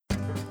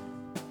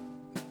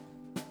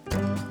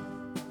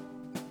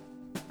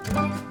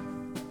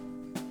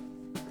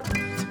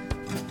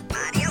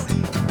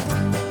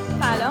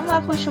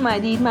خوش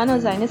اومدید. من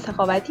نازنین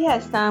سخاوتی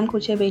هستم،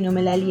 کوچ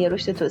بین‌المللی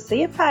رشد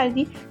توسعه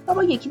فردی و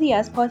با یکی دیگه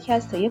از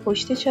پادکست‌های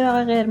پشت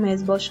چراغ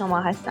قرمز با شما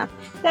هستم.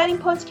 در این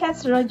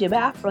پادکست راجع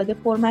به افراد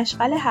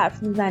پرمشغله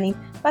حرف میزنیم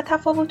و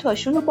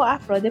تفاوت‌هاشون رو با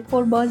افراد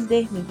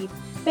پربازده میگیم.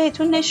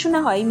 بهتون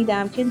نشونه‌هایی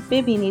میدم که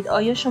ببینید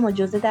آیا شما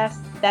جزء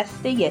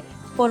دسته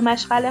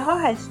پرمشغله ها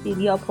هستید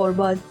یا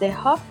پربازده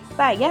ها،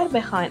 و اگر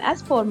بخواین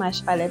از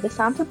پرمشغله به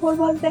سمت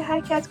پربازده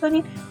حرکت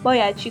کنید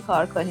باید چی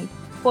کار کنید.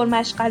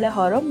 پرمشغله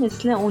ها رو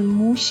مثل اون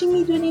موشی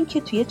میدونیم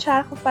که توی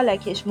چرخ و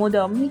فلکش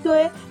مدام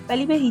میدوه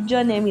ولی به هیچ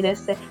جا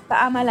نمیرسه و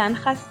عملاً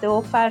خسته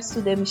و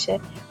فرسوده میشه.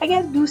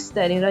 اگر دوست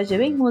دارین راجع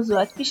به این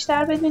موضوعات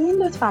بیشتر بدونین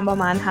لطفاً با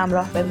من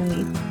همراه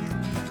بمونید.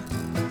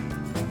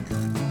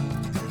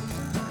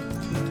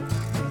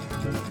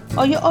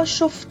 آیا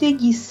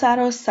آشفتگی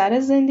سراسر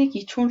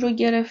زندگیتون رو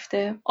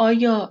گرفته؟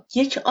 آیا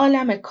یک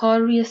عالمه کار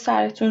روی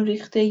سرتون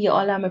ریخته؟ یه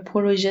عالمه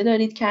پروژه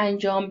دارید که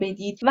انجام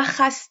بدید و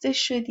خسته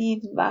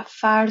شدید و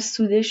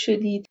فرسوده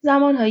شدید؟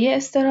 زمانهای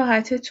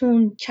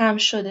استراحتتون کم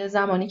شده،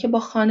 زمانی که با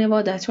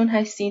خانوادتون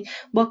هستید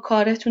با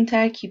کارتون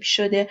ترکیب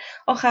شده،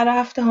 آخر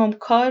هفته هم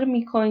کار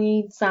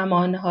میکنید،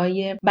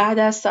 زمانهای بعد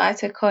از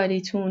ساعت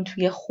کاریتون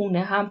توی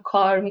خونه هم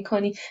کار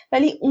میکنید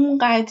ولی اون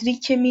قدری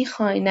که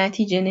میخواین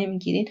نتیجه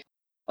نمیگیرید.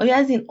 آیا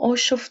از این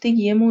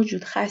آشفتگی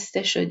موجود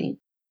خسته شدین؟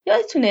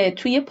 یادتونه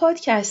توی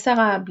پادکست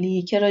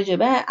قبلی که راجع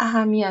به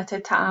اهمیت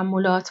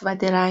تأملات و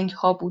درنگ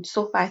ها بود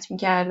صحبت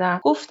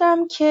می‌کردم،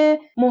 گفتم که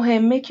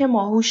مهمه که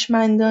ما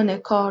هوشمندانه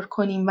کار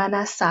کنیم و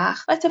نه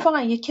سخت. و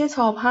اتفاقا یک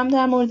کتاب هم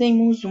در مورد این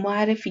موضوع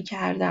معرفی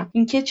کردم،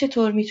 اینکه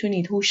چطور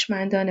میتونید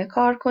هوشمندانه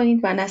کار کنید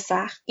و نه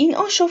سخت. این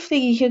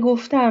آشفتگی که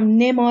گفتم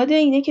نماد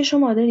اینه که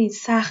شما دارید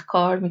سخت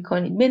کار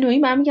میکنید. به نوعی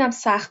من میگم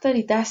سخت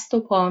دارید دست و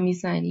پا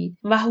میزنید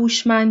و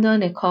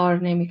هوشمندانه کار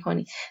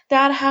نمیکنید.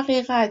 در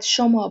حقیقت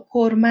شما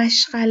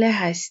پرمشغله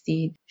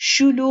هستید،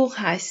 شلوغ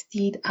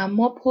هستید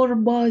اما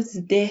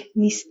پربازده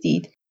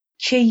نیستید.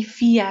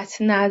 کیفیت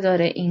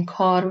نداره این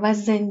کار و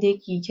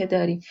زندگی که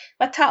دارید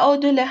و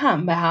تعادل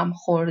هم به هم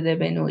خورده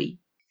به نوعی.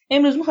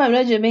 امروز میخوایم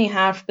راجع به این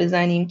حرف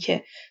بزنیم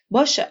که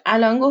باشه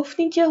الان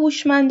گفتیم که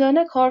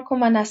هوشمندانه کار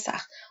کن و نه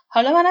سخت.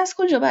 حالا من از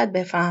کجا باید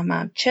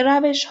بفهمم چه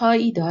روش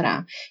هایی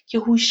دارم که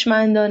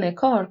هوشمندانه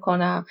کار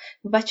کنم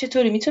و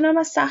چطوری میتونم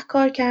از سخت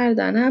کار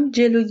کردنم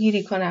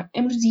جلوگیری کنم؟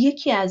 امروز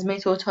یکی از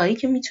متد هایی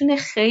که میتونه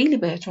خیلی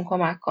بهتون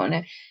کمک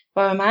کنه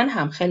و به من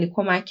هم خیلی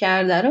کمک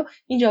کرده رو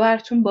اینجا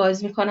براتون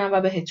باز میکنم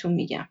و بهتون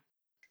میگم.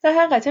 در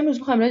حقیقت امروز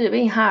میخوایم راجع به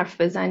این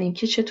حرف بزنیم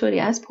که چطوری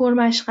از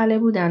پرمشغله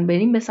بودن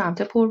بریم به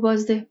سمت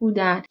پربازده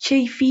بودن،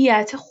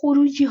 کیفیت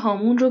خروجی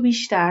هامون رو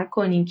بیشتر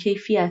کنیم،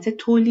 کیفیت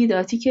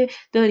تولیداتی که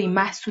داریم،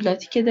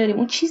 محصولاتی که داریم،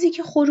 اون چیزی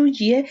که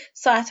خروجی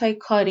ساعتهای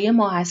کاری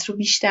ما هست رو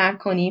بیشتر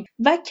کنیم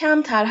و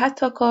کمتر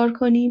حتی کار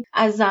کنیم،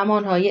 از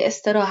زمانهای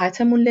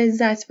استراحتمون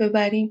لذت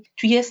ببریم،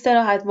 توی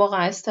استراحت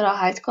واقعا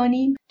استراحت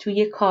کنیم،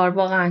 توی کار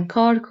واقعا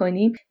کار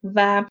کنیم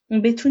و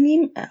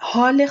بتونیم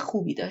حال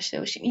خوبی داشته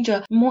باشیم.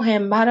 اینجا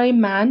مهم برای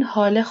من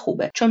حال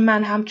خوبه، چون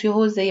من هم توی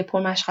حوزه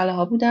پرمشغله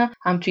ها بودم،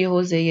 هم توی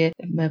حوزه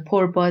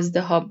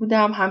پربازده ها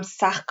بودم، هم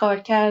سخت کار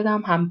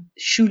کردم، هم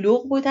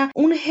شلوغ بودم.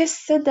 اون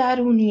حس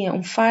درونیه،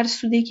 اون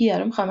فرسودگی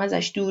رو میخوام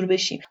ازش دور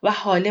بشیم و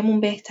حالمون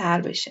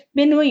بهتر بشه.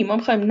 به نوعی ما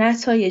میخوایم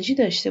نتایجی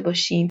داشته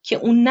باشیم که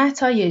اون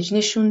نتایج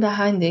نشون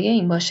دهنده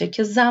این باشه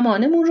که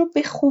زمانمون رو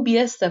به خوبی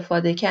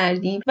استفاده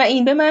کردیم و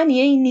این به معنی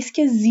این نیست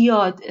که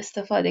زیاد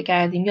استفاده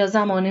کردیم یا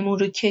زمانمون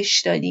رو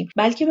کش دادیم،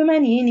 بلکه به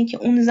معنی اینه که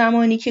اون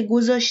زمانی که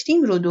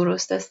گذاشتیم رو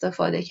درست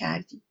استفاده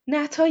کردیم.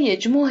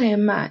 نتایج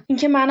مهمه،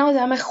 اینکه من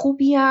آدم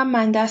خوبیم،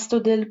 من دست و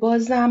دل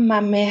بازم،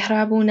 من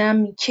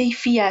مهربونم،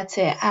 کیفیت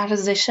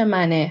ارزش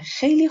منه،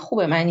 خیلی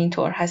خوبه من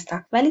اینطور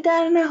هستم، ولی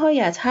در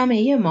نهایت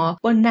همه ما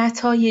با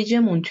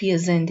نتایجمون توی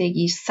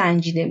زندگی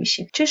سنجیده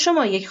میشیم. چه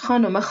شما یک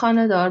خانم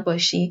خانه‌دار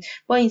باشی،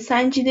 با این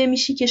سنجیده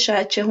میشی که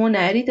شاید چه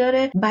هنری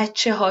داره،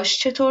 بچه‌هاش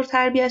چطور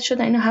تربیت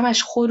شدن، اینا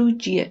همش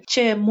خروجیه.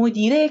 چه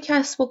مدیر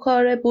کسب و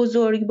کار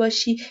بزرگ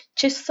باشی،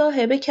 چه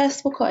صاحب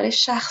کسب و کار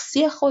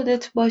شخصی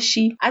خودت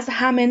باشی، از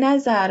همه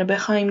نظر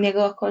بخوایم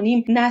نگاه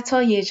کنیم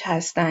نتایج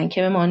هستن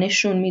که به ما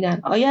نشون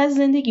میدن آیا از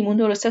زندگیمون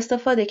درست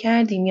استفاده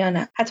کردیم یا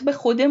نه. حتی به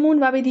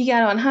خودمون و به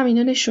دیگران هم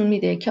اینو نشون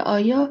میده که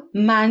آیا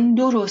من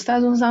درست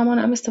از اون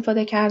زمانم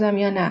استفاده کردم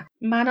یا نه.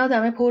 من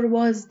آدم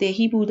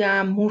پربازدهی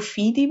بودم،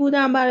 مفیدی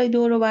بودم برای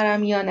دور و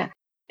برم یا نه.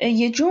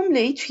 یه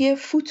جمله‌ای توی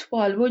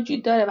فوتبال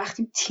وجود داره،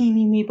 وقتی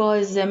تیمی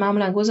میبازه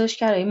معمولا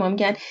گزارشگرای ما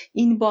میگن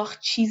این باخت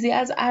چیزی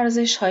از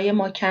ارزش‌های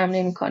ما کم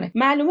نمی‌کنه.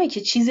 معلومه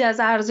که چیزی از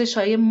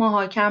ارزش‌های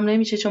ما کم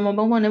نمیشه، چون ما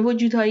به عنوان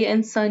وجودهای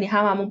انسانی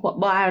هممون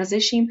با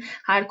ارزشیم،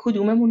 هر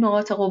کدوممون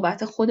نقاط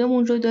قوت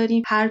خودمون رو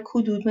داریم، هر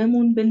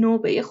کدوممون به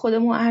نوبه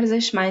خودمون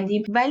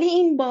ارزشمندیم، ولی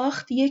این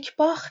باخت یک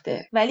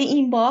باخته. ولی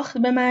این باخت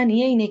به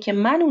معنی اینه که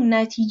من اون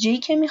نتیجه‌ای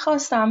که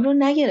می‌خواستم رو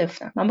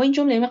نگرفتم. من با این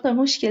جمله مقدار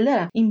مشکل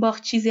دارم. این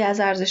باخت چیزی از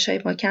ارزش‌های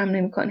ما کم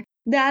نمی‌کنه.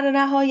 در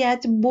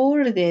نهایت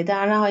برده،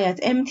 در نهایت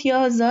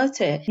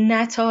امتیازات،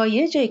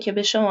 نتایجی که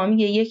به شما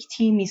میگه یک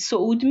تیمی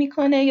صعود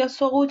میکنه یا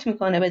سقوط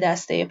میکنه به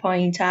دسته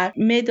پایینتر،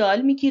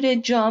 مدال میگیره،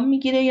 جام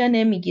میگیره یا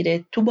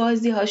نمیگیره، تو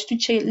بازی‌هاش تو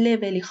چه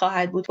لولی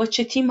خواهد بود، با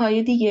چه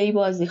تیم‌های دیگه‌ای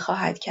بازی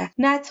خواهد کرد.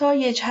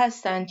 نتایج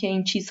هستن که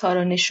این چیزها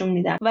رو نشون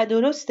میدن و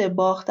درسته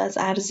باخت از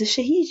ارزش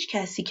هیچ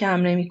کسی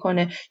کم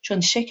نمیکنه،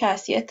 چون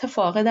شکست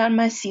اتفاق در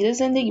مسیر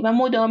زندگی و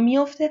مدام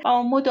میفته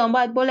و مدام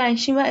باید بلند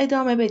شیم و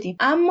ادامه بدیم.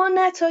 اما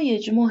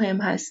نتایج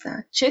مهم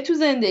هستن، چه تو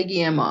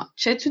زندگی ما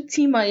چه تو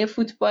تیمای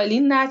فوتبالی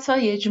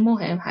نتایج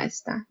مهم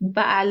هستن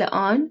و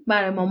الان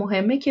برای ما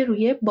مهمه که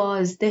روی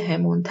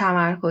بازدهمون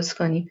تمرکز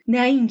کنیم،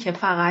 نه اینکه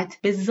فقط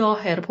به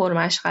ظاهر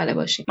پرمشغله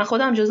باشیم. من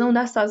خودم جزو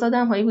اون دسته از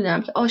آدم‌هایی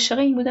بودم که عاشق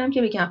این بودم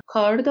که بگم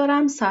کار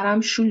دارم،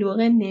 سرم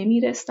شلوغه،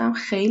 نمیرستم،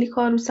 خیلی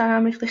کار رو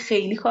سرم ریخته،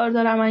 خیلی کار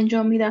دارم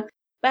انجام میدم.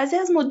 بعضی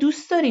از ما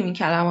دوست داریم این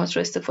کلمات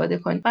رو استفاده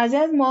کنیم، بعضی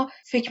از ما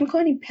فکر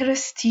میکنیم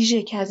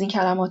پرستیژه که از این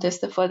کلمات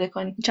استفاده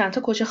کنیم. چند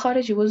تا کوچه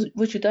خارجی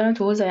وجود دارن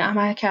تو حوزه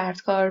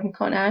عملکرد کار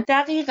میکنن.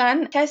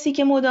 دقیقاً کسی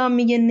که مدام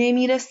میگه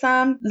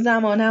نمیرسم،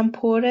 زمانم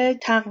پره،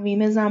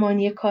 تقویم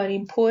زمانی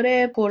کاریم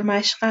پره،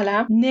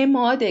 پرمشغلم،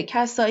 نماده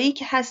کسایی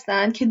که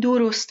هستن که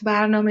درست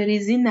برنامه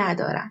ریزی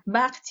ندارن.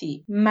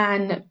 وقتی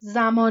من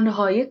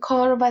زمانهای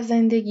کار و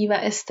زندگی و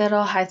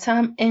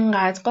استراحتم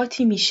انقدر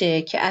قاطی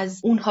میشه که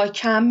از اونها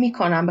کم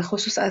میکنم، به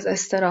خصوص از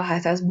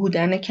استراحت، از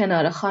بودن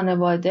کنار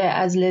خانواده،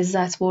 از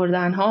لذت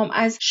بردن هام،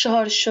 از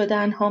شارژ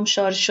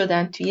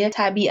شدن توی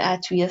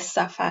طبیعت، توی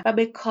سفر، و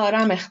به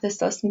کارم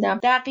اختصاص میدم،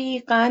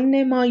 دقیقاً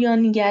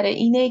نمایانگر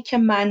اینه که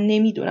من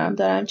نمیدونم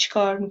دارم چی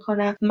کار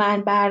میکنم،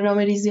 من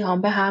برنامه ریزی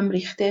هام به هم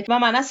ریخته و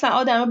من اصلا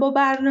آدم با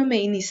برنامه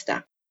ای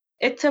نیستم.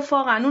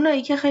 اتفاقا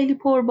اونایی که خیلی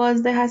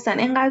پربازده هستن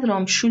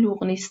اینقدرام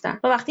شلوغ نیستن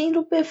و وقتی این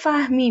رو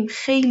بفهمیم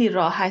خیلی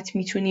راحت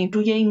میتونیم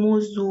روی این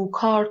موضوع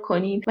کار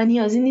کنیم و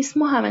نیازی نیست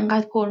ما هم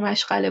اینقدر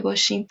پرمشغله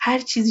باشیم، هر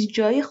چیزی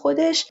جای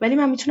خودش، ولی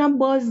من میتونم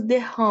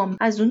بازده هام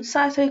از اون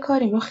ساعتهای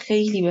کاریم رو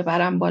خیلی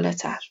ببرم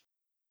بالاتر.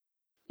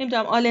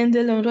 نمیدونم آلن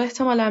دلون رو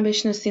احتمالاً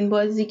بشناسین،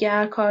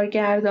 بازیگر،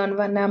 کارگردان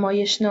و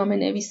نمایشنامه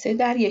نویسه.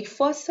 در یک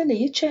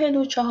فاصله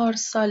 44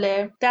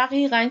 ساله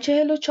دقیقاً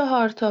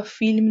 44 تا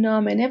فیلم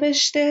نامه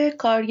نوشته،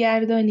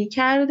 کارگردانی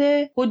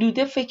کرده،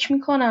 حدود فکر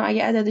میکنم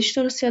اگه عددش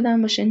درست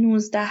یادم باشه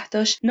 19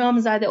 تاش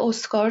نامزد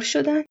اسکار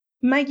شدن.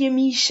 مگه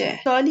میشه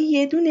سالی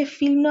یه دونه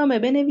فیلم نامه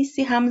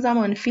بنویسی،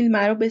 همزمان فیلم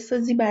رو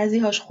بسازی،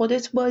 بعضی‌هاش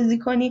خودت بازی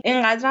کنی،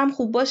 اینقدر هم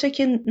خوب باشه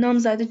که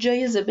نامزد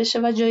جایزه بشه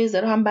و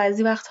جایزه رو هم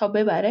بعضی وقتها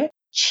ببره؟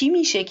 چی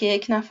میشه که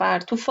یک نفر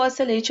تو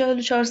فاصله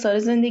 44 سال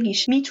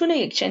زندگیش میتونه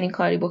یک چنین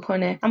کاری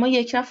بکنه، اما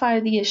یک نفر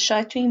دیگه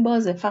شاید تو این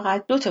بازه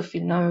فقط 2 تا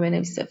فیلم نامه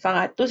بنویسه،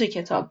 فقط 2 تا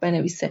کتاب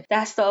بنویسه،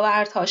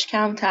 دستاوردهاش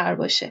کمتر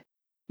باشه؟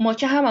 ما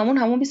که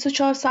همون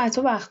 24 ساعت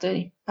وقت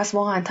داریم. پس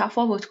واقعا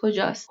تفاوت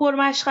کجاست؟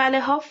 پرمشغله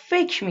ها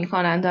فکر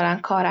میکنن دارن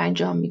کار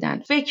انجام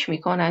میدن، فکر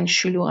میکنن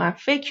شلوغن،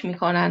 فکر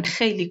میکنن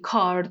خیلی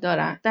کار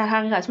دارن. در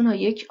حقیقت اونها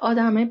یک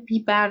آدم بی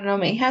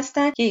برنامه‌ای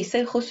هستن که یه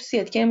سری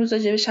خصوصیت که امروز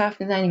راجعش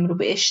حرف میزنیم رو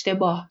به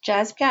اشتباه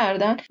جذب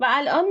کردن و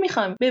الان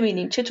میخوایم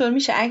ببینیم چطور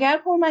میشه اگر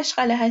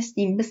پرمشغله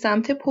هستیم به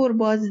سمت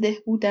پربازده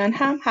بودن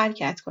هم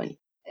حرکت کنیم.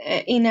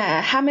 این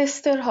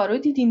همسترها رو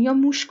دیدین یا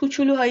موش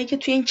کوچولوهایی که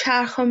توی این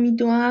چرخ‌ها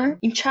میدوئن؟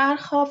 این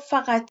چرخ‌ها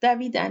فقط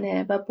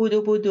دویدنه و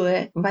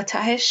بدوه و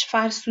تهش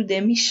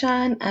فرسوده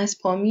میشن، از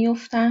پا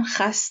میافتن،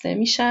 خسته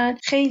میشن.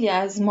 خیلی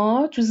از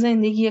ما تو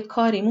زندگی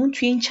کاریمون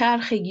توی این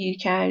چرخ گیر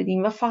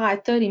کردیم و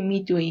فقط داریم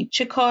میدویم.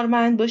 چه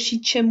کارمند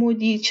باشید، چه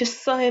مدیر، چه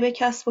صاحب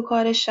کسب و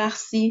کار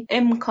شخصی،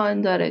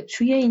 امکان داره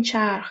توی این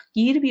چرخ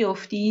گیر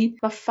بیافتید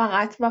و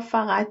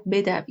فقط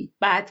بدوید.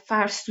 بعد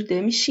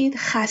فرسوده میشید،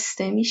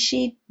 خسته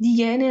میشید،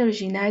 دیگه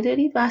انرژی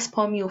ندارید و از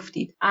پا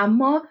میافتید،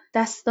 اما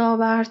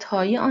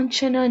دستاوردهای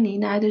آنچنانی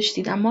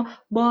نداشتید، اما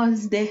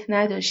بازده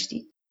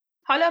نداشتید.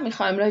 حالا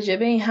میخوایم راجع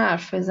به این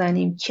حرف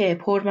بزنیم که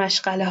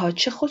پرمشغله ها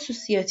چه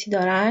خصوصیاتی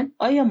دارن،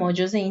 آیا ما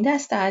جز این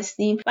دسته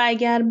هستیم و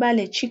اگر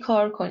بله چی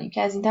کار کنیم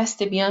که از این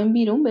دسته بیایم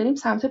بیرون، بریم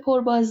سمت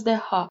پربازده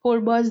ها.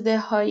 پربازده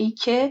هایی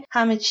که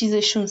همه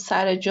چیزشون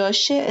سر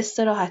جاشه،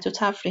 استراحت و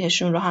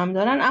تفریحشون رو هم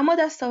دارن، اما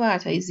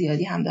دستاوردهای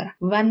زیادی هم دارن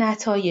و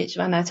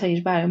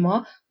نتایج برای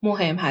ما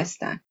مهم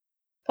هستن.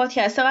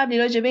 پادکست قبلی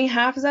راجع به این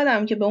حرف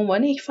زدم که به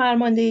عنوان یک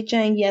فرمانده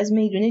جنگی از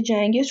میدون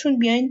جنگتون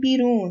بیاین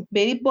بیرون،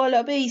 برید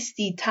بالا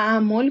بایستید،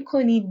 تأمل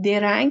کنید،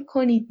 درنگ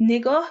کنید،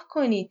 نگاه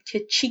کنید که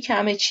چی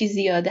کمه چی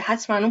زیاده.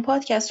 حتما اون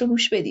پادکست رو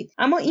گوش بدید.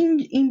 اما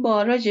این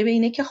بار راجع به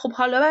اینه که خب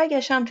حالا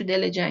برگشتم تو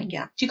دل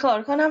جنگم، چی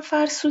کار کنم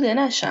فرسوده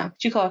نشم؟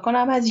 چی کار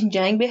کنم از این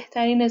جنگ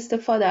بهترین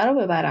استفاده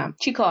رو ببرم؟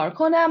 چی کار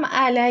کنم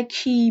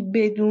الکی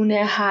بدون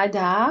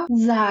هدف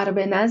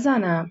ضربه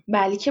نزنم،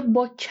 بلکه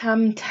با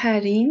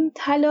کمترین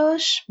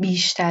تلاش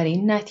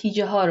بیشترین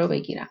نتیجه ها رو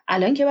بگیرم؟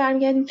 الان که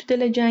برمیگردیم تو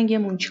دل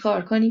جنگمون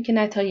چیکار کنیم که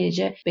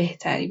نتایج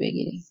بهتری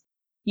بگیریم؟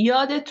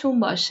 یادتون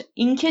باشه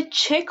اینکه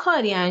چه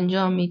کاری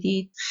انجام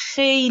میدید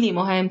خیلی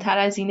مهمتر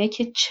از اینه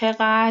که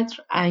چقدر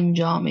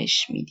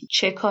انجامش میدید.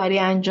 چه کاری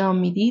انجام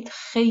میدید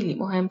خیلی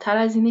مهمتر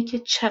از اینه که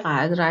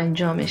چقدر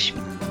انجامش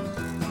میدید.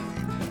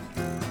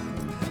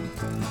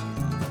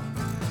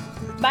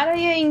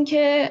 برای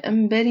اینکه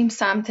بریم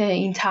سمت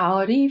این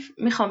تعاریف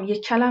میخوام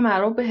یک کلمه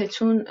رو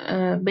بهتون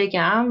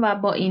بگم و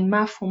با این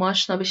مفهوم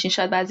آشنا بشین.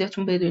 شاید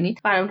بعضیاتون بدونید،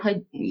 برای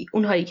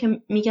اونهایی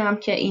که میگم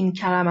که این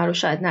کلمه رو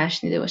شاید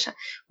نشنیده باشن.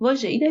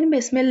 واژه‌ای داریم به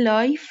اسم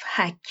لایف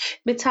هک.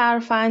 به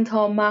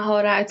ترفندها،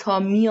 مهارت‌ها،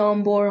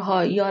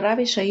 میانبرها یا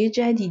روش‌های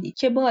جدیدی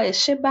که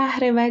باعث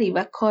بهره‌وری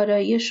و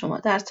کارایی شما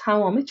در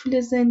تمام طول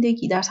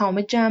زندگی، در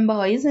تمام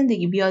جنبه‌های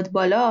زندگی بیاد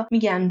بالا،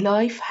 میگن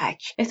لایف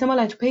هک.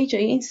 احتمالاً تو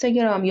پیجای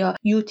اینستاگرام یا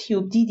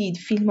یوتیوب دیدید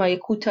فیلم‌های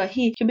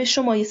کوتاهی که به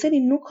شما یه سری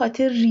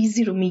نکات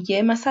ریزی رو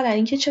میگه، مثلا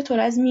اینکه چطور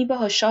از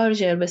میوه‌ها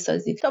شارژر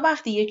بسازید تا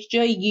وقتی یک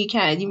جایی گیر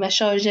کردیم و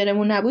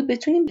شارژرمون نبود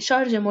بتونیم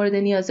شارژ مورد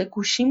نیاز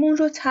گوشیمون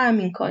رو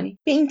تامین کنیم.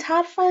 به این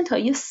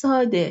ترفندهای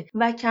ساده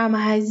و کم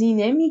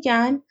هزینه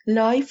میگن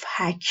لایف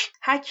هک.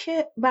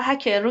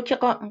 هک رو که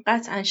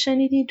قطعا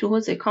شنیدین، تو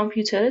حوزه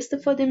کامپیوتر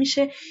استفاده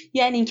میشه،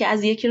 یعنی اینکه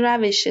از یک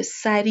روش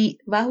سریع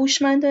و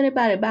هوشمندانه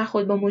برای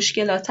برخورد با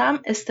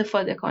مشکلاتم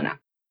استفاده کنم.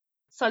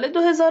 سال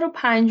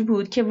 2005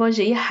 بود که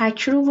واژه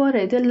هک رو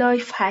وارد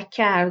لایف هک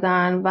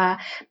کردن و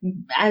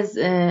از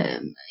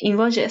این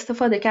واژه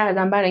استفاده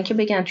کردن برای اینکه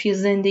بگن توی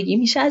زندگی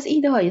میشه از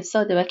ایده های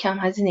ساده و کم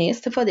هزینه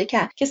استفاده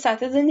کرد که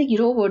سطح زندگی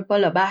رو آورد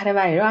بالا،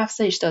 بهره‌وری رو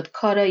افزایش داد،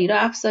 کارایی رو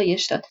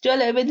افزایش داد.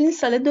 جالب بدین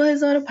سال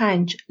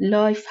 2005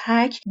 لایف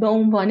هک به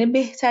عنوان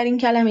بهترین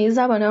کلمه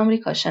زبان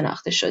آمریکا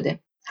شناخته شده.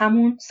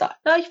 همون سال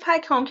لایف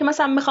هک هم که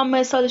مثلا میخوام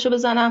مثالشو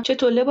بزنم،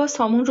 چطور لباس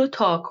هامون رو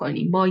تا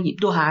کنیم با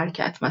 2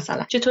 حرکت،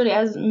 مثلا چطوری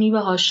از میوه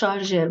ها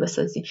شارژر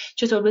بسازیم،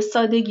 چطور به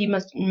سادگی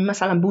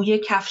مثلا بوی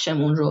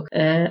کفشمون رو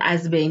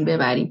از بین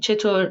ببریم،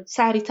 چطور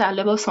سریعتر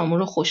لباس هامون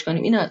رو خوش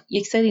کنیم. اینا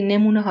یک سری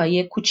نمونه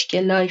های کوچیک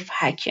لایف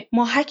هک.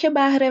 ما هک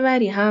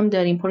بهره‌وری هم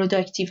داریم،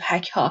 پروداکتیو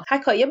هک ها.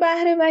 هک های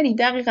بهره‌وری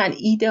دقیقاً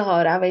ایده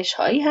ها، روش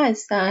هایی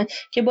هستن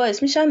که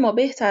باعث میشن ما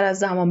بهتر از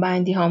زمان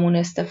بندی هامون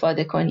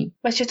استفاده کنیم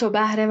و چطور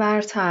بهره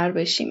ورتر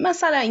بشیم.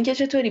 مثلا اینکه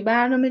چطوری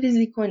برنامه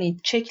ریزی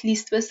کنید، چک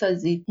لیست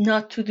بسازید،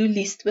 نات تو دو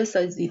لیست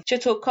بسازید،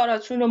 چطور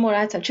کاراتون رو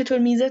مرتب، چطور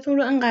میزتون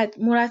رو انقدر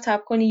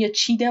مرتب کنید یا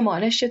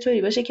چیدمانش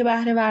چطوری باشه که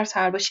بهره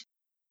ورتر باشید.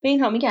 به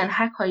اینها میگن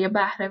هک های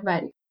بهره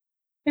وری.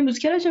 امروز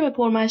که راجع به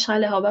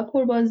پرمشغله ها و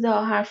پربازده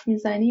ها حرف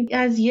میزنیم،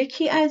 از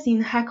یکی از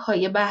این هک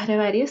های بهره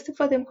وری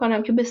استفاده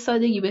میکنم که به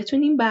سادگی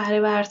بتونیم بهره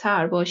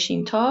ورتر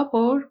باشیم تا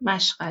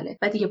پرمشغله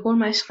و دیگه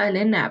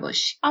پرمشغله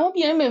نباشیم. اما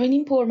بیایم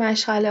ببینیم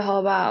پرمشغله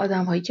ها و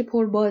آدم هایی که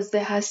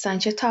پربازده هستن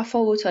چه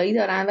تفاوتایی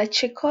دارن و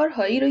چه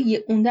کارهایی رو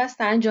اون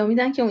دسته انجام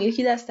میدن که اون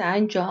یکی دسته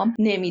انجام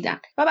نمیدن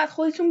و بعد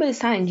خودتون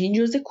بسنجین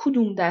جزء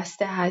کدوم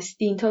دسته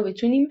هستین تا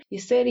بتونیم یه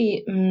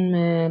سری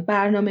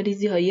برنامه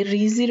ریزی های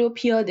ریزی رو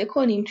پیاده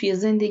کنیم توی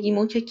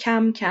زندگیمون که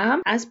کم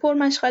کم از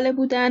پرمشغله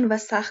بودن و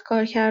سخت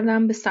کار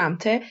کردن به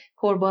سمت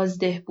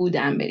پربازده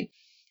بودن بریم.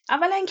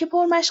 اولا که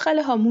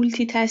پرمشغله ها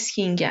مولتی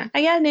تاسکینگن.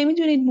 اگر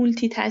نمیدونید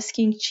مولتی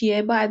تاسکینگ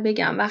چیه، باید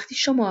بگم وقتی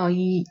شما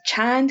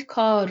چند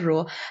کار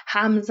رو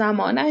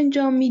همزمان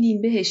انجام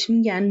میدین بهش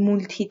میگن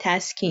مولتی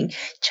تاسکینگ.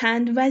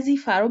 چند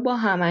وظیفه رو با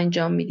هم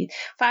انجام میدید.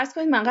 فرض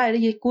کنید من قراره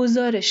یک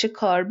گزارش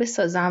کار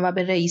بسازم و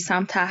به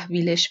رئیسم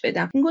تحویلش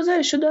بدم. این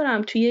گزارش رو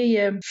دارم توی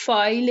یه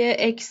فایل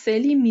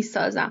اکسلی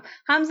میسازم،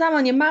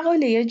 همزمان یه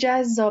مقاله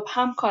جذاب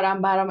هم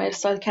کارم برام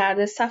ارسال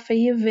کرده،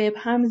 صفحه وب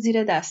هم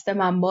زیر دست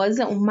من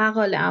بازه، اون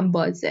مقاله هم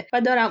بازه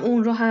و دارم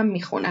اون رو هم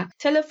میخونم.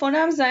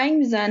 تلفنم زنگ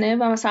میزنه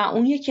و مثلا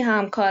اون یکی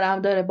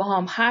همکارم داره با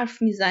هم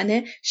حرف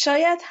میزنه،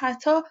 شاید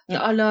حتی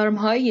آلارم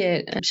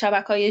های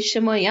شبکه‌های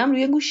اجتماعی هم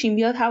روی گوشیم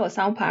بیاد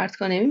حواسمو پرت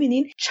کنه.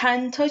 میبینین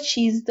چند تا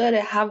چیز داره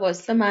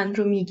حواس من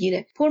رو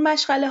میگیره.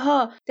 پرمشغله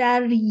ها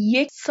در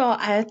یک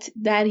ساعت،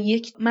 در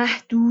یک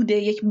محدوده،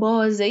 یک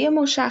بازه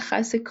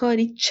مشخص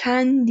کاری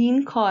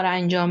چندین کار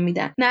انجام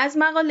میدن. نه از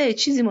مقاله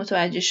چیزی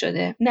متوجه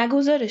شده، نه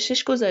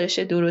گزارشش گزارش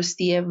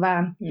درستیه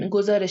و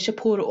گزارش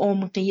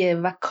پرعمقیه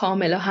و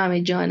کاملا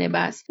همه جانبه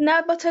است،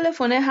 نه با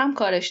تلفن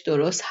همکارش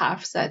درست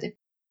حرف زده.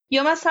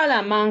 یا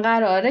مثلا من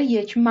قراره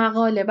یک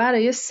مقاله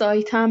برای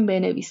سایتم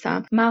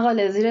بنویسم،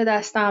 مقاله زیر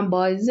دستم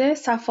بازه،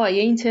 صفحه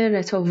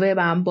اینترنت و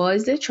وبم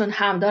بازه، چون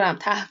هم دارم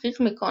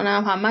تحقیق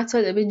میکنم، هم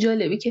مطالب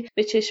جالبی که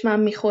به چشمم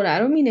میخوره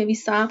رو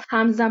مینویسم،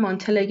 همزمان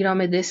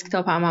تلگرام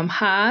دسکتاپم هم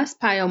هست،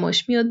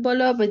 پیامش میاد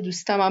بالا، به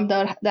دوستم هم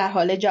در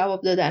حال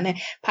جواب دادن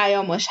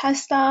پیامش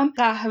هستم،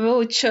 قهوه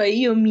و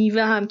چایی و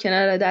میوه هم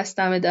کنار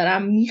دستم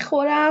دارم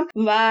میخورم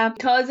و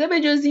تازه به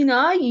جز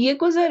اینا یه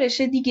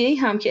گزارش دیگه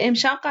هم که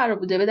امشب قرار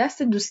بوده به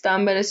دست دوستم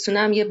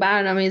برسونم، یه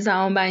برنامه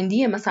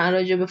زمانبندی مثلا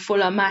راجع به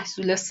فلان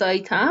محصول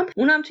سایتم،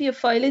 اونم توی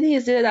فایل دیگه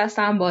زیر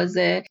دستم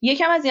بازه،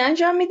 یکم از این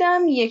انجام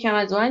میدم، یکم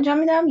از اون انجام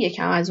میدم،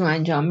 یکم از اون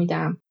انجام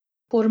میدم.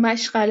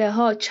 پرمشغله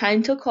ها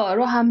چند تا کار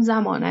رو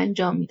همزمان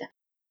انجام میدن.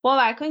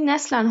 باور کنید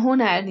اصلا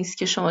هنر نیست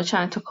که شما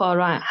چند تا کار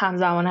رو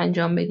همزمان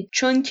انجام بدید،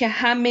 چون که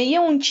همه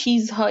اون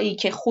چیزهایی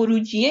که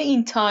خروجی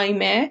این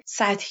تایمه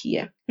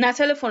سطحیه. نه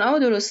تلفنمو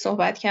درست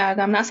صحبت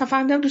کردم، نه اصلا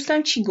فهمیدم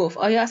دوستم چی گفت،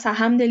 آیا اصلا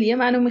همدلی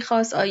منو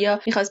میخواست، آیا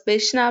میخواست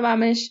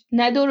بشنومش،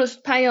 نه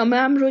درست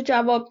پیامم رو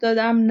جواب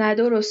دادم، نه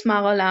درست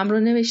مقاله‌ام رو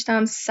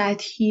نوشتم،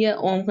 سطحی،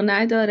 عمق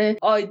نداره،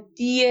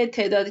 عادیه،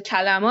 تعداد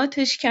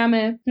کلماتش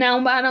کمه، نه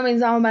اون برنامه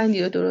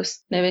زمانبندی رو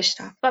درست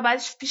نوشتم. و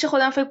بعدش پیش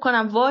خودم فکر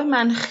کنم وای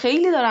من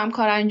خیلی دارم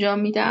کار انجام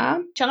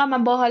میدم، چقدر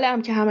من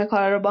باحالم که همه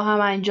کارا رو با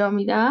هم انجام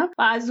میدم.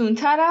 و از اون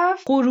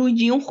طرف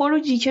اون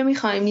خروجی که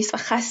میخوایم نیست و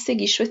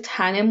خستگیش رو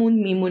تنمون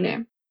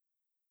میمونه.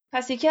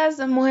 پس یکی از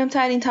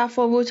مهمترین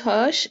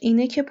تفاوت‌هاش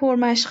اینه که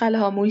پرمشغله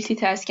ها مولتی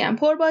تاسکن،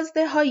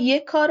 پربازده ها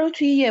یک کار رو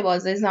توی یه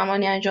بازه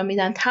زمانی انجام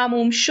میدن،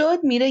 تموم شد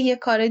میره یه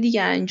کار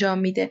دیگه انجام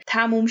میده،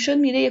 تموم شد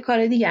میره یه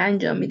کار دیگه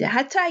انجام میده.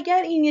 حتی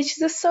اگر این یه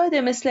چیز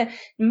ساده مثل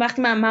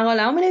وقتی من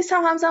مقاله‌مو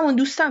می‌نویسم همزمان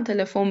دوستم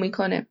تلفن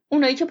میکنه،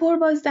 اونایی که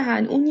پربازده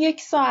هن اون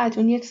یک ساعت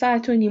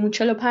و نیم، اون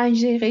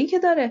 45 دقیقه‌ای که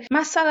داره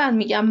مثلا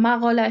میگم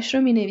مقاله‌اش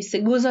رو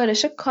مینویسه،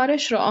 گزارش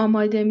کارش رو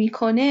آماده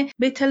میکنه،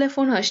 به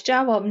تلفن‌هاش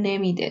جواب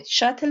نمیده،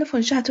 شاید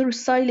تلفنش رو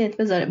سایلنت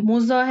بذاره،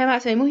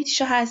 مزاحمت‌های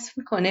محیطیشو حذف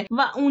میکنه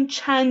و اون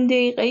چند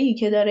دقیقه‌ای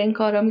که داره این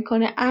کارا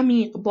میکنه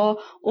عمیق با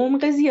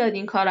عمق زیاد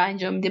این کارا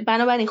انجام میده،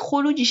 بنابراین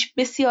خروجیش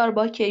بسیار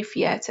با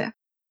کیفیته.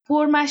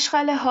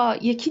 پرمشغله ها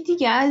یکی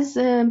دیگه از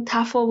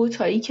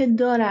تفاوت‌هایی که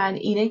دارن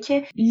اینه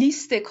که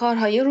لیست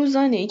کارهای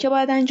روزانه‌ای که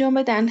باید انجام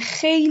بدن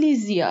خیلی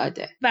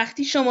زیاده.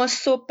 وقتی شما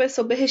صبح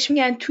بهش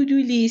میگن تو دو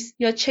لیست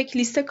یا چک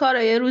لیست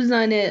کارهای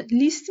روزانه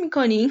لیست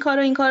میکنی،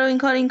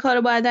 این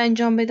کارو باید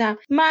انجام بدم،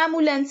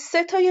 معمولاً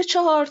 3 تا یا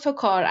 4 تا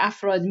کار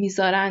افراد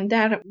میذارن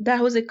در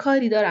حوزه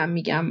کاری دارم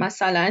میگم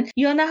مثلا،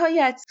 یا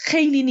نهایت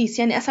خیلی نیست،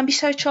 یعنی اصلا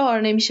بیشتر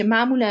 4 نمیشه،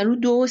 معمولاً رو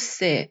 2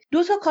 3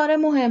 2 تا کار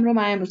مهم رو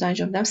من امروز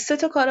انجام میدم، 3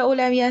 تا کار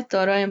اولویت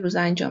دارا امروز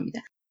انجام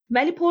میدن.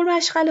 ولی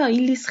پرمشغله این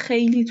لیست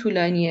خیلی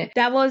طولانیه،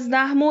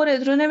 12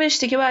 مورد رو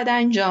نوشته که باید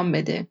انجام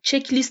بده،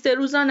 چک لیست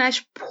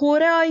روزانش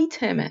پر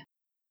آیتمه.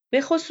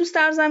 به خصوص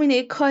در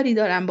زمینه کاری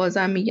دارم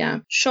بازم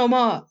میگم،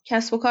 شما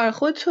کسب و کار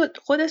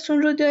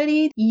خودتون رو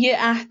دارید، یه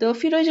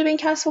اهدافی راجع به این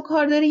کسب و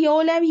کار داری، یه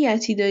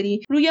اولویتی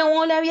داری، روی اون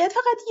اولویت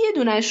فقط یه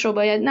دونش رو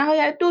باید،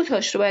 نهایت 2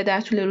 تاش رو باید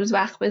در طول روز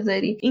وقت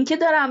بذاری. این که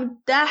دارم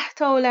 10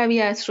 تا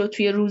اولویت رو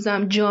توی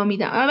روزم جا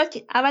میدم،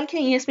 اول که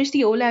این اسمش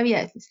دیگه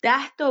اولویت نیست، 10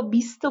 تا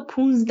 20 تا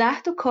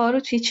 15 تا کار رو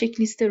توی چک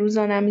لیست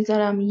روزانم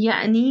میذارم،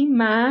 یعنی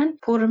من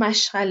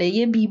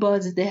پرمشغله بی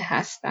بازده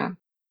هستم.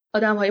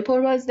 آدم‌های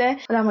پربازده،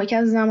 آدم‌هایی که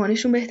از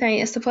زمانشون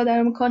بهترین استفاده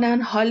رو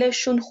میکنن،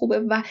 حالشون خوبه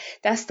و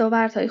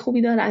دستاوردهای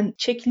خوبی دارن،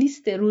 چک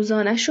لیست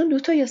روزانه‌شون 2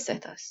 تا یا 3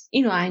 تاست،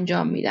 اینو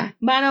انجام میدن.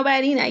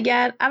 بنابراین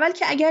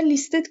اگر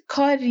لیست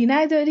کاری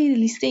ندارید،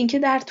 لیست این که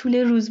در طول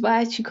روز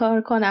باید چی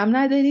کار کنم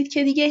ندارید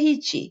که دیگه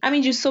هیچی،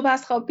 همینجور صبح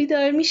از خواب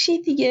بیدار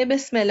میشید دیگه،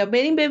 بسم الله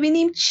بریم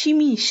ببینیم چی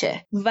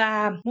میشه.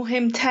 و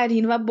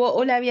مهمترین و با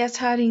اولویت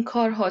ترین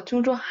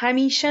کارهاتون رو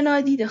همیشه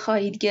نادیده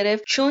خواهید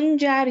گرفت، چون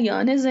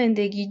جریان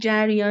زندگی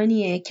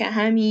جریانیه که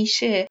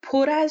همیشه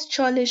پر از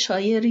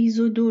چالش‌های ریز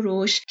و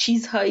درشت،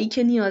 چیزهایی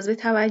که نیاز به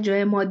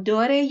توجه ما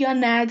داره یا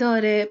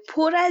نداره،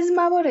 پر از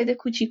موارد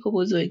کوچیک و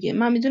بزرگه.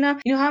 من میدونم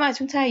اینو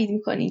همتون تایید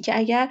میکنین که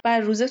اگر بر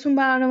روزتون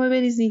برنامه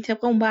بریزین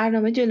طبق اون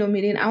برنامه جلو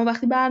میرین، اما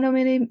وقتی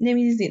برنامه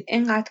نمیریزین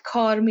انقدر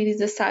کار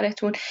میریزه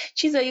سرتون،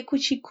 چیزای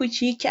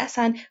کوچیک که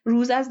اصلا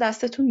روز از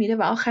دستتون میره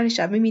و آخر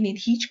شب میبینید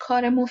هیچ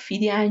کار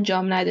مفیدی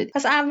انجام ندادید.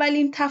 پس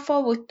اولین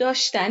تفاوت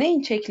داشتن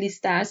این چک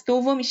لیست است.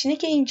 دومیش اینه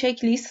که این چک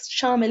لیست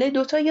شامل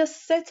 2 تا یا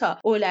 3 تا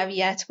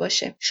اولویت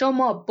باشه.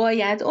 شما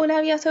باید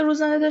اولویت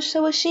روزانه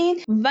داشته باشین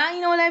و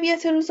این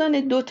اولویت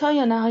روزانه 2 تا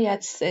یا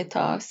نهایت 3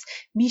 تاست،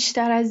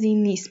 بیشتر از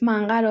این نیست.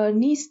 من قرار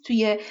نیست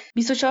توی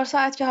 24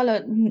 ساعت که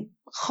حالا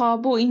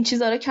خواب و این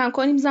چیزا رو کم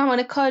کنیم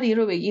زمان کاری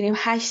رو بگیریم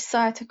 8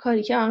 ساعت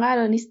کاری که من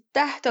قرار نیست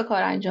 10 تا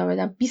کار انجام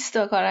بدم، 20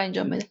 تا کار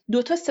انجام بدم،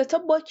 2 تا 3 تا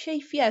با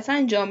کیفیت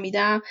انجام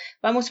میدم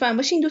و مطمئن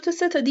باشین 2 تا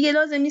 3 تا دیگه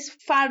لازم نیست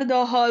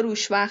فرداها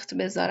روش وقت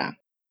بذارم.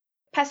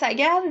 پس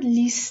اگر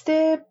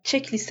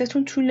چک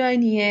لیستتون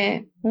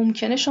طولانیه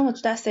ممکنه شما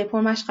تو دسته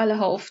پرمشغله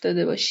ها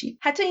افتاده باشید.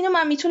 حتی اینو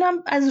من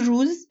میتونم از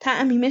روز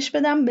تعمیمش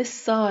بدم به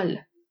سال.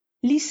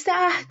 لیست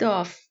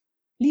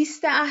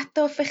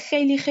اهداف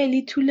خیلی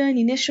خیلی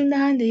طولانی نشون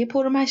دهنده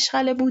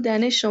پرمشغله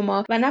بودن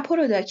شما و نه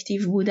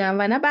پروداکتیو بودن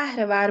و نه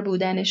بهره ور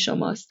بودن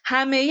شماست.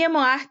 همه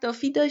ما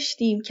اهدافی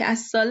داشتیم که از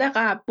سال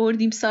قبل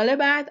بردیم سال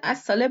بعد، از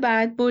سال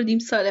بعد بردیم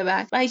سال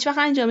بعد و هیچ وقت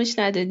انجامش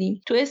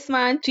ندادیم. تو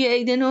اسمن توی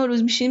عید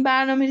نوروز میشین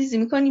برنامه ریزی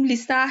میکنیم،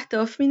 لیست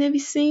اهداف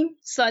مینویسیم،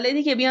 سال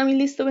دیگه بیام این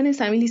لیست رو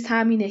بنویسم، این لیست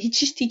همینه،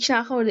 هیچیش تیک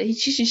نخورده،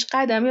 هیچ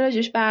قدمی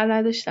راجعش بر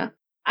نداشتم.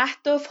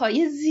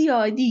 اهداف‌های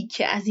زیادی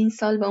که از این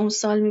سال به اون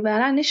سال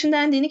میبرن نشون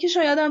دهنده اینه که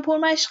شاید آدم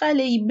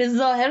پرمشغله‌ای به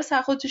ظاهر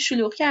سر خودت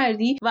شلوغ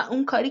کردی و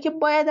اون کاری که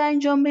باید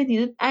انجام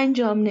بدی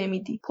انجام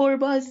نمیدی.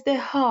 پربازده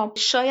ها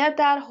شاید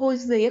در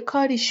حوزه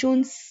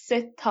کاریشون 3-4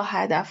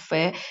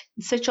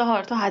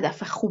 تا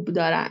هدف خوب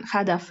دارن،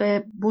 هدف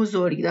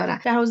بزرگ دارن،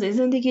 در حوزه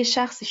زندگی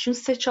شخصیشون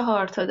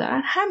 3-4 تا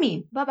دارن،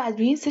 همین، و بعد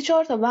روی این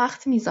 3-4 تا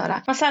وقت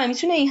میذارن. مثلا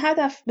میتونه این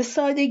هدف به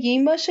سادگی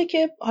این باشه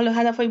که حالا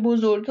هدفهای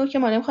بزرگ رو که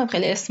ما نمیخوایم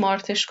خیلی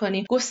اسمارتش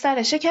کنیم،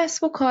 گسترش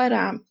کسب و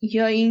کارم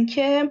یا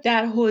اینکه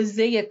در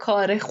حوزه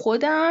کار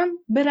خودم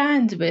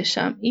برند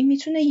بشم. این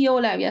میتونه یه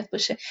اولویت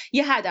باشه،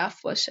 یه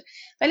هدف باشه،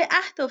 ولی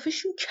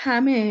اهدافشون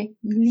کمه.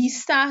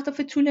 لیست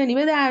اهداف طولانی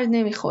به درد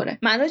نمیخوره.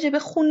 من راجع به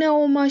خونه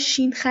و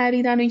ماشین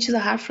خریدن و این چیزا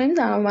حرف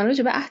نمیزنم، من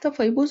راجع به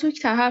اهدافای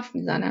بزرگتر حرف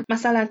میزنم.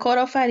 مثلا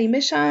کارآفرین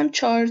بشم،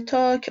 4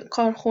 تا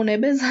کارخونه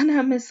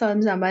بزنم، مثال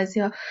میزنم.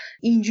 بعضیا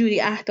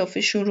اینجوری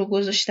اهدافشون رو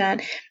گذاشتن.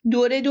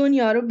 دور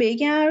دنیا رو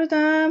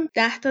بگردم،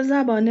 10 تا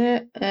زبان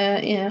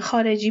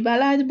خارجی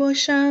بلد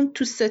باشم،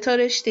 تو 3 تا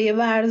رشته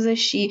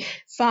ورزشی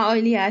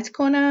فعالیت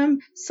کنم،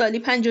 سالی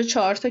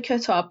 54 تا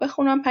کتاب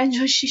بخونم،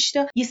 56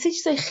 تا، یه سه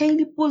چیز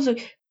خیلی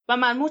بزرگ. و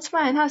من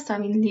مطمئن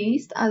هستم این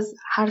لیست از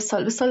هر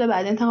سال به سال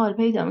بعد انتقال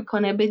پیدا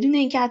میکنه، بدون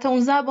اینکه حتی اون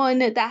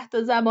زبان 10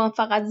 تا زبان،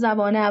 فقط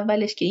زبان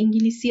اولش که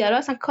انگلیسیه رو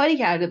اصلا کاری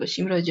کرده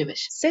باشیم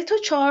راجبش. 3 تا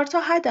 4 تا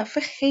هدف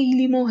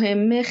خیلی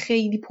مهمه،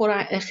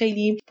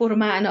 خیلی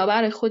پرمعنا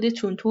برای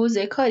خودتون تو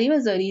حوزه کاری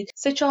بذارید،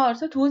 3 4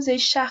 تا تو حوزه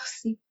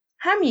شخصی.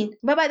 همین.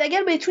 و بعد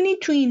اگر بتونید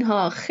تو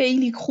اینها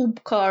خیلی خوب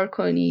کار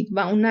کنید و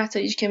اون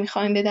نتایجی که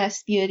میخواین به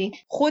دست بیارین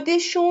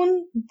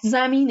خودشون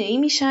زمینه‌ای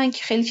میشن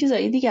که خیلی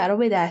چیزای دیگر رو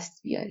به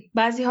دست بیارین.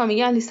 بعضی ها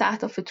میگن لیست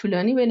اهداف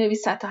طولانی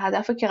بنویس، 100 تا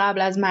هدفی که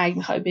قبل از مرگ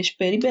میخوای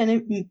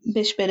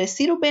بهش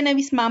برسی رو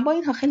بنویس. من با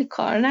اینها خیلی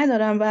کار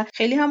ندارم و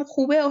خیلی هم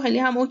خوبه و خیلی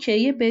هم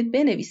اوکیه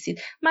بنویسید.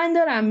 من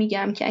دارم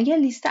میگم که اگر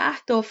لیست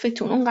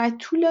اهدافتون اونقدر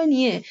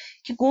طولانیه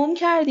که گم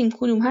کردیم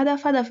کدوم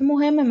هدف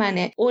مهم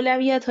منه،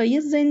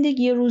 اولویت‌های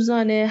زندگی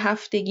روزانه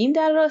هفتگیم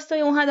در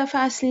راستای اون هدف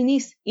اصلی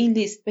نیست، این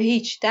لیست به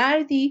هیچ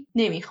دردی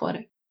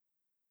نمیخوره.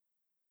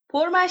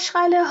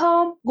 پرمشغله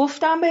ها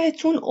گفتم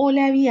بهتون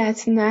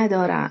اولویت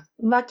ندارن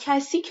و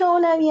کسی که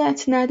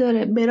اولویت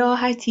نداره به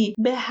راحتی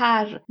به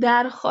هر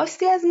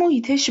درخواستی از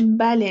محیطش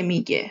بله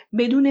میگه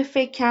بدون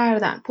فکر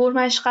کردن.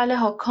 پرمشغله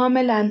ها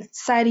کاملا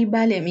سری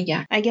بله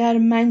میگن. اگر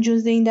من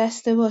جز این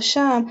دسته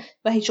باشم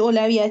و هیچ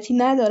اولویتی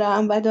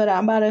ندارم و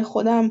دارم برای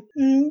خودم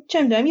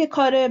چه میدونم یه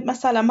کار،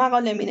 مثلا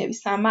مقاله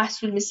مینویسم،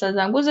 محصول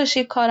میسازم، گزارش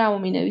کارمو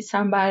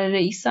مینویسم برای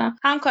رئیسم،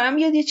 همکارم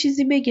بیاد یه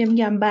چیزی بگه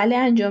میگم بله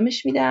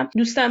انجامش میدم،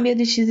 دوستم بیاد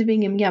یه چیزی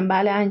بگه میگم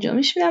بله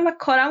انجامش میدم و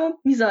کارمو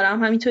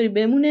میذارم همینطوری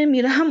بمونه،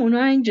 میرم اونو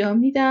انجام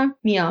میدم،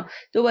 میام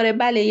دوباره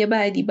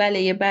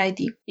بله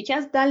بعدی. یکی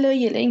از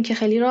دلایل این که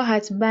خیلی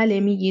راحت بله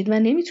میگید و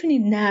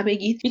نمیتونید نه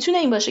بگید میتونه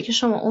این باشه که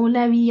شما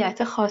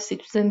اولویت خاصی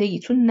تو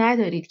زندگیتون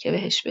ندارید که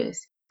بهش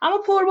برسید. اما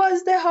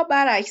پربازده ها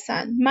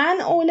برعکسن. من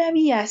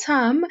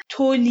اولویتم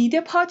تولید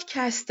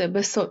پادکسته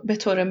به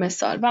طور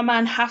مثال و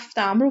من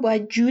هفتم رو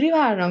باید جوری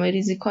برنامه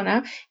ریزی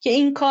کنم که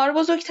این کار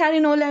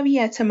بزرگترین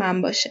اولویت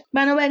من باشه.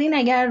 بنابراین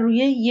اگر روی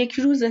یک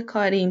روز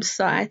کاریم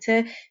ساعت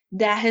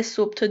 10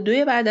 صبح تا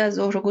 2 بعد از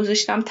ظهر رو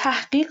گذاشتم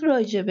تحقیق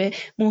راجبه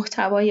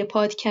محتوای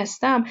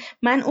پادکستم،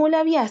 من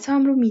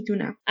اولویتم رو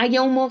میدونم.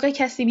 اگه اون موقع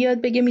کسی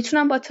بیاد بگه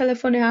میتونم با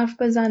تلفن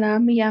حرف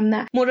بزنم، میگم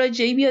نه.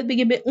 مراجعی بیاد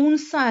بگه به اون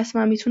ساعت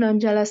من میتونم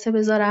جلسه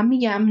بذارم،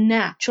 میگم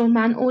نه، چون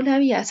من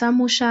اولویتم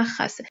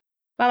مشخصه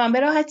و من به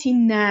راحتی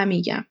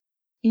نمیگم.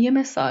 این یه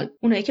مثال.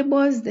 اونایی که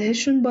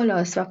بازدهشون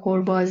بالاست و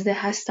پربازده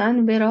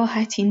هستن به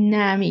راحتی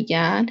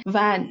نمیگن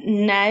و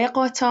نه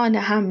قاطعانه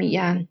هم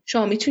میگن.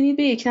 شما میتونید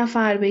به یک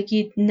نفر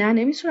بگید نه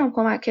نمیتونم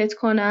کمکت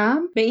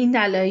کنم به این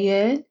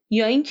دلایل،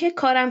 یا اینکه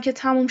کارم که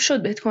تموم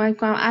شد بهت کمک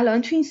کنم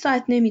الان تو این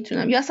ساعت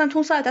نمیتونم، یا اصلا تو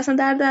اون ساعت اصلا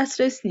در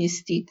دسترس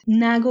نیستید.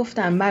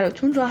 نگفتم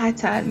براتون راحت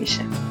تر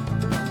میشه.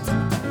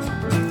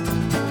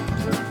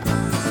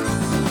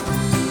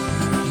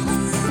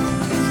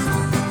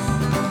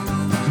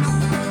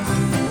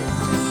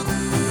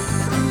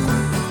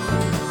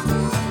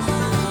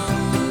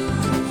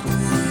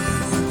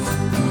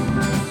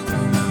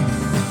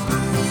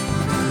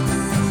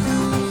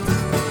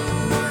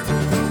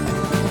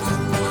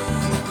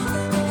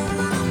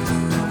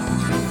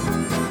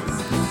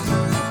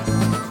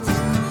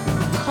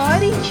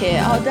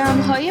 که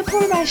آدم‌های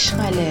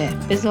پرمشغله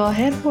به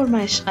ظاهر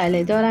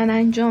پرمشغله دارن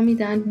انجام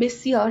میدن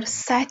بسیار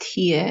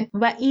سطحیه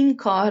و این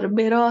کار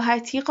به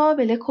راحتی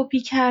قابل کپی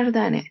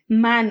کردنه.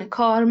 من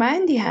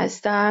کارمندی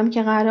هستم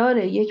که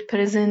قراره یک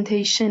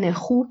پرزنتیشن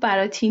خوب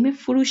برای تیم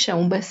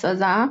فروشمون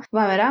بسازم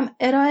و برم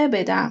ارائه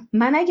بدم.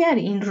 من اگر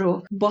این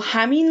رو با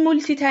همین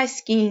مولتی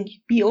تاسکینگ،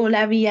 بی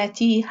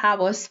اولویتی،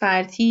 حواس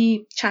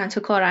پرتی، چند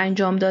تا کار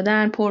انجام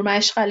دادن،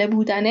 پرمشغله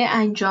بودن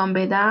انجام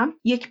بدم،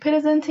 یک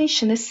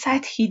پرزنتیشن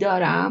سطحی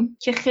دارم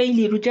که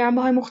خیلی رو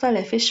جنبه‌های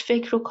مختلفش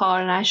فکر و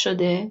کار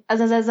نشده،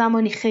 از نظر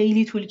زمانی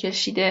خیلی طول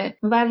کشیده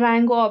و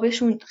رنگ و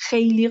آبشون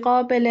خیلی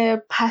قابل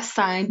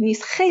پسند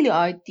نیست، خیلی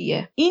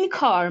عادیه. این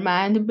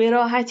کارمند به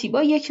راحتی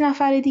با یک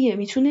نفر دیگه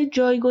میتونه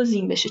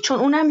جایگزین بشه چون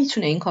اونم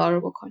میتونه این کار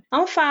رو بکنه.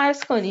 اما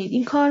فرض کنید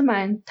این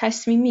کارمند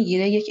تصمیم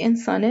میگیره یک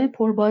انسان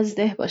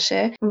پربازده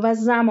باشه و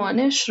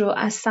زمانش رو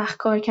از سخت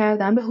کار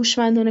کردن به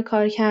هوشمندانه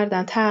کار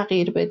کردن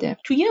تغییر بده.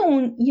 توی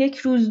اون یک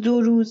روز،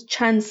 2 روز،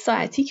 چند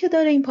ساعتی که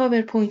داره این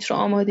پاورپوینت رو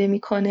آماده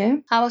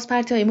میکنه، حواس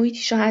پرتی‌های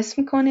محیطیشو حذف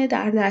میکنه،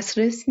 در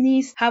دسترس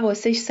نیست،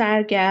 حواسش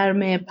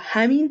سرگرمه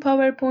همین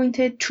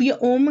پاورپوینت، توی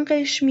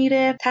عمقش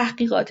میره،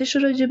 تحقیقاتش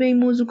رو راجع به این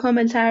موضوع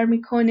کامل‌تر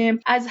میکنه،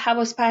 از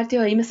حواس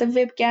پرتی‌هایی مثل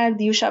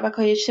وبگردی و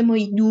شبکه‌های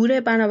اجتماعی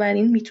دوره،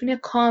 بنابراین میتونه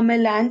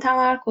کاملا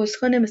تمرکز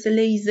کنه مثل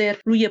لیزر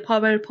روی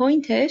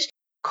پاورپوینتش.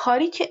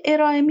 کاری که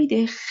ارائه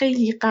میده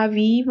خیلی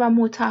قوی و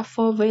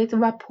متفاوت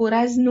و پر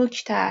از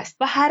نکته است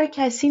و هر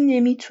کسی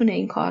نمیتونه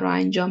این کار رو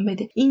انجام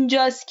بده.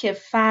 اینجاست که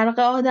فرق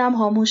آدم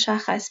ها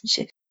مشخص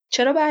میشه.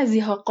 چرا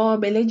بعضی‌ها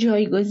قابل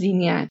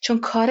جایگزینی هستند؟ چون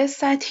کار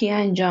سطحی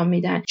انجام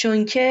میدن،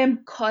 چون که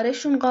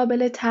کارشون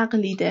قابل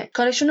تقلیده،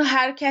 کارشون رو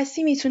هر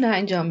کسی میتونه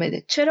انجام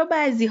بده. چرا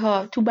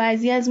بعضی‌ها تو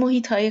بعضی از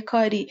محیط‌های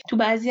کاری، تو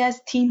بعضی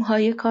از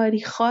تیم‌های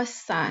کاری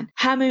خاصن،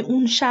 همه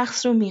اون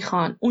شخص رو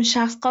میخوان، اون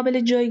شخص قابل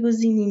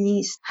جایگزینی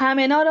نیست،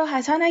 همه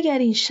ناراحتن اگر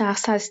این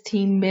شخص از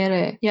تیم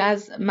بره یا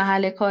از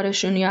محل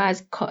کارشون یا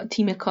از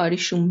تیم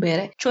کاریشون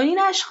بره، چون این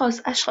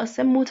اشخاص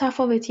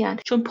متفاوتی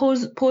هستند، چون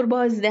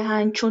پربازده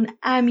هستند، چون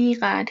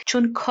عمیقن،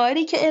 چون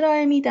کاری که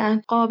ارائه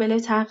میدن قابل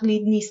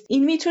تقلید نیست.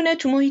 این میتونه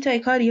تو محیط‌های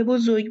کاری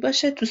بزرگ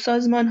باشه، تو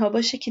سازمان‌ها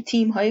باشه که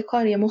تیم‌های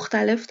کاری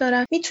مختلف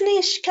دارن، میتونه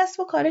یه کسب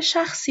و کار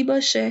شخصی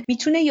باشه،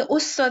 میتونه یه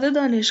استاد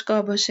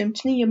دانشگاه باشه،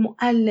 میتونه یه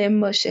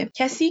معلم باشه.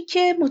 کسی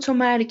که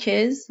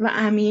متمرکز و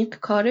عمیق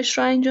کارش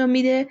رو انجام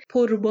میده،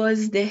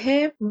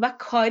 پربازدهه و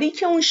کاری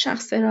که اون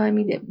شخص ارائه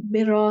میده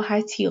به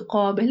راحتی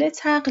قابل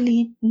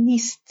تقلید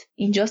نیست.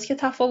 اینجاست که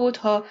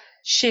تفاوت‌ها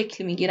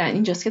شکل میگیرن،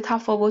 اینجاست که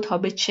تفاوت‌ها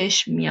به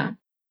چشم میان.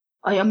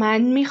 آیا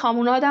من میخوام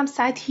اون آدم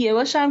سطحیه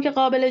باشم که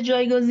قابل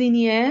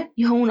جایگزینیه،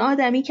 یا اون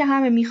آدمی که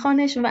همه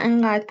میخوانش و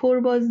انقدر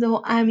پربازده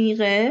و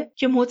عمیقه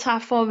که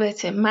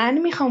متفاوته؟ من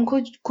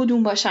میخوام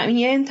کدوم باشم؟ این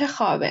یه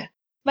انتخابه.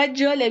 و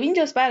جالب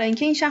اینجاست برای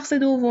اینکه این شخص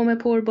دوم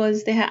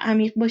پربازده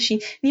عمیق باشین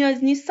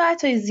نیاز نیست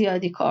ساعتای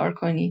زیادی کار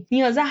کنید،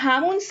 نیاز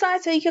همون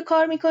ساعتایی که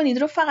کار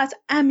میکنید رو فقط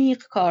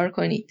عمیق کار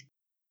کنید.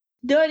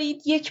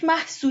 دارید یک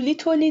محصولی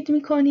تولید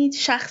میکنید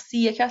شخصی،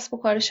 یک کسب و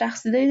کار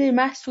شخصی دارید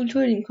محصول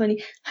تولید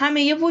میکنید،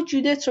 همه ی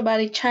وجودت رو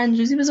برای چند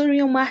روزی بذار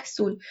روی اون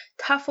محصول،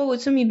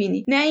 تفاوت رو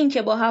میبینید. نه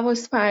اینکه با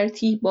حواس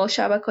پرتی، با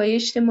شبکه‌های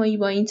اجتماعی،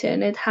 با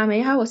اینترنت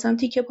همه حواسم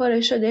تیکه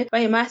پاره شده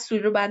و یه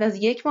محصول رو بعد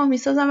از 1 ماه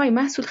میسازم و این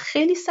محصول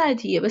خیلی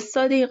سطحیه، به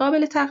سادگی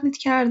قابل تقلید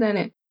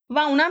کردنه. و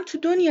اونم تو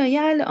دنیای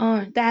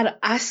الان، در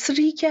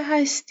عصری که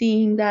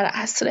هستیم، در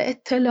عصر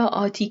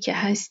اطلاعاتی که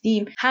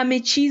هستیم، همه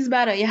چیز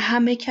برای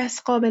همه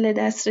کس قابل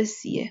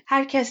دسترسیه.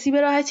 هر کسی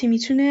به راحتی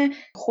میتونه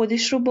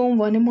خودش رو به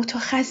عنوان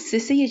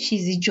متخصص یه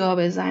چیزی جا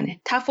بزنه.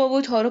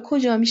 تفاوت‌ها رو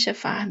کجا میشه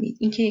فهمید؟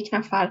 اینکه یک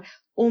نفر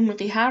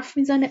عمقی حرف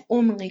میزنه،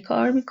 عمقی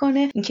کار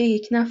میکنه، اینکه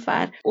یک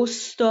نفر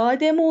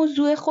استاد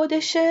موضوع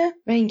خودشه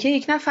و اینکه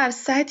یک نفر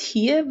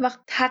سطحیه و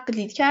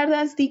تقلید کرده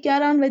از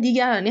دیگران و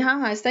دیگرانی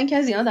هم هستن که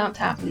از این آدم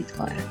تقلید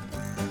کنن.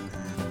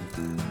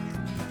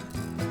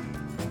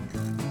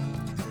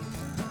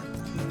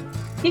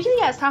 یکی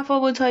دیگه از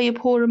تفاوت‌های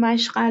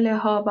پرمشغله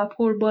ها و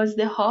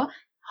پربازده ها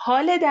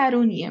حال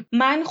درونیه.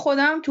 من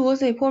خودم تو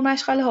حوزه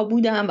پرمشغله ها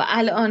بودم و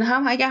الان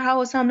هم اگر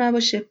حواسم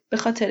نباشه به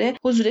خاطر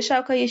حضور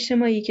شبکه‌های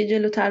اجتماعی که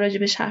جلوتر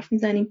راجعش حرف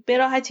میزنیم به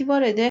راحتی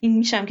وارد این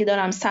میشم که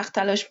دارم سخت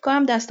تلاش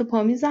میکنم، دست و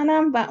پا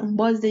میزنم و اون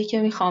بازدهی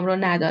که میخوام رو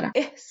ندارم.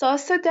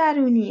 احساس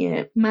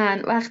درونیه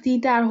من وقتی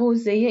در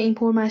حوزه این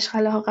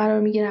پرمشغله ها قرار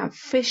میگیرم،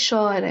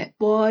 فشار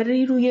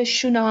باری روی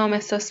شونه هام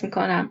احساس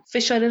میکنم،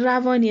 فشار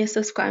روانی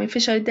احساس میکنم،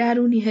 فشار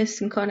درونی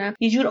حس میکنم،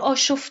 یه جور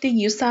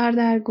آشفتگی و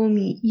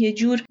سردرگمی، یه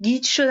جور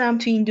گیج شدم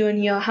تو این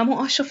دنیا. همون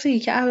آشفتگی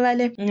که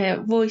اول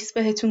وایس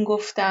بهتون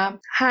گفتم،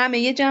 همه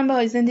یه جنبه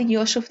های زندگی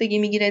آشفتگی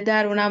میگیره،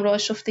 درونم رو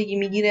آشفتگی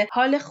میگیره،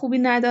 حال خوبی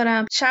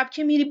ندارم. شب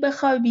که میری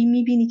بخوابی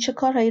میبینی چه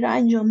کارهایی رو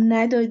انجام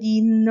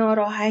ندادی،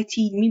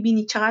 ناراحتی،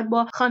 میبینی چقدر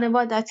با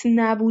خانوادت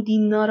نبودی،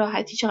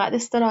 ناراحتی، چقدر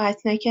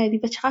استراحت نکردی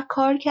و چقدر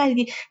کار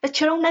کردی و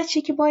چرا اون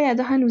نتیجه که باید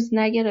هنوز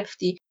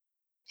نگرفتی.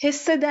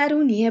 حس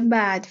درونی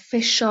بد،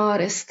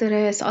 فشار،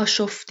 استرس،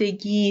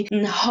 آشفتگی،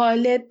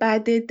 حال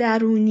بد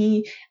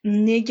درونی،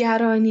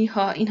 نگرانی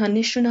ها، اینها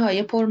نشونه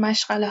های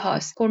پرمشغله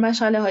هاست.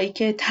 پرمشغله هایی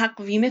که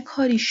تقویم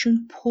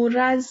کاریشون پر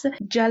از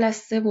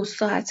جلسه و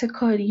ساعت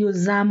کاری و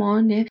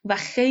زمانه و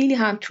خیلی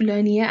هم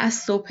طولانیه، از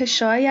صبح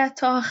شاید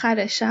تا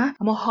آخر شب،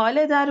 اما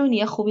حال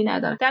درونی خوبی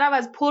ندارن. در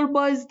عوض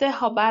پربازده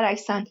ها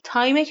برعکسن،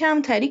 تایم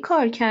کمتری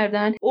کار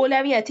کردن،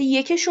 اولویت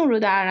یکشون رو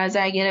در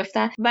نظر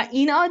گرفتن و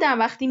این آدم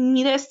وقتی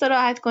میره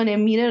استراحت کنه،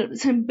 میره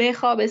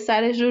بخوابه،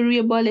 سرش رو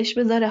روی بالش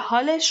بذاره،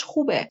 حالش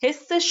خوبه،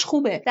 حسش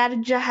خوبه، در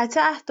جهت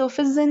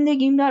اهداف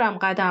زندگیم دارم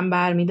قدم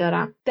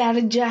برمیدارم، در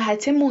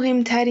جهت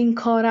مهمترین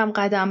کارم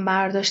قدم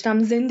برداشتم،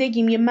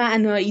 زندگیم یه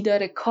معنایی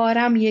داره،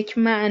 کارم یک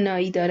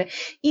معنایی داره.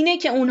 اینه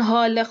که اون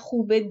حال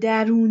خوب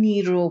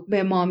درونی رو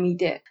به ما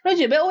میده.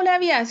 راجع به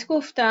اولویت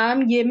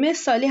گفتم، یه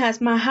مثالی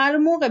هست. من هر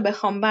موقع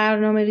بخوام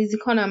برنامه ریزی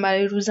کنم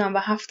برای روزم و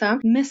هفتم،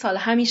 مثال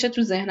همیشه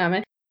تو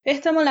ذهنمه،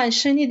 احتمالاً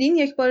شنیدین،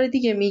 یک بار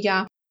دیگه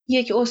میگم.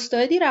 یک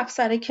استادی رفت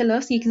سر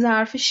کلاس، یک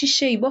ظرف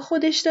شیشه‌ای با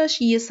خودش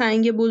داشت، یه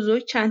سنگ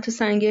بزرگ، چند تا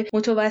سنگ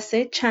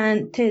متوسط،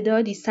 چند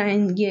تعدادی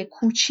سنگ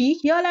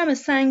کوچیک، یه عالمه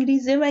سنگ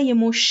ریزه و یه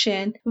مش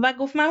شن و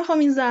گفت من میخوام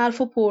این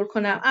ظرفو پر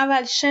کنم.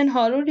 اول شن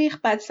ها رو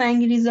ریخت، بعد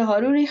سنگ ریزه ها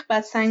رو ریخت،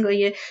 بعد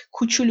سنگای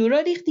کوچولو رو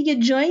ریخت. دیگه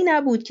جایی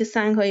نبود که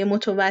سنگ‌های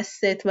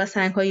متوسط و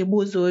سنگ‌های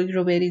بزرگ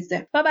رو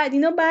بریزه و بعد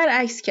اینو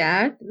برعکس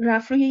کرد،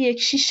 رفت روی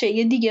یک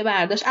شیشه دیگه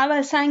برداشت،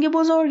 اول سنگ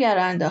بزرگ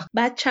رو انداخت،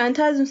 بعد چند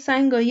تا از اون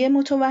سنگ‌های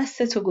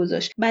متوسط رو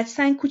گذاشت، بعد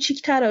سنگ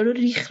کوچیک‌ترا رو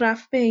ریخت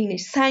رفت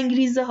بینش، سنگ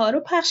ریزه ها رو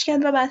پخش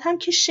کرد و بعد هم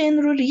که شن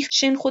رو ریخت،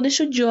 شن خودش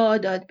رو جا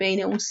داد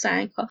بین اون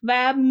سنگ‌ها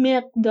و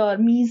مقدار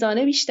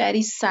میزان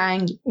بیشتری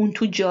سنگ اون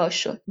تو جا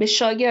شد. به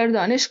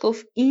شاگردانش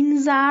گفت این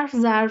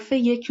ظرف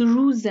یک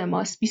روز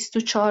ماست،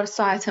 24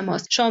 ساعت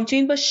ماست. شما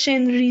میتونید با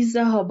شن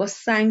ریزه ها، با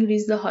سنگ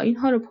ریزه ها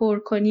اینها رو پر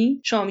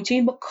کنید، شما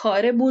میتونید با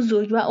کار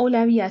بزرگ و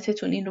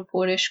اولویتتون این رو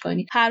پرش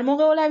کنید. هر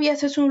موقع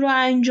اولویتتون رو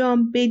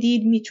انجام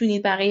بدید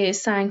میتونید بقیه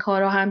سنگ ها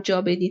رو هم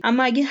جا بدید،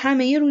 اما اگه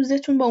همه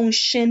روزتون با اون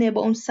شنه،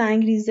 با اون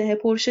سنگ ریزه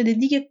پر شده،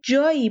 دیگه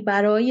جایی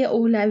برای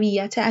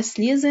اولویت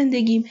اصلی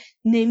زندگیم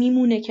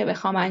نمیمونه که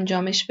بخوام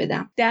انجامش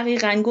بدم.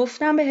 دقیقاً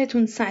گفتم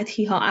بهتون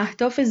سطحی ها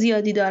اهداف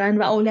زیادی دارن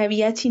و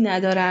اولویتی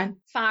ندارن.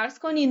 فرض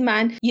کنید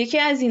من یکی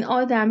از این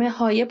آدمه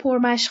های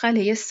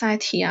پرمشغله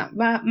سطحی ام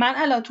و من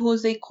الان تو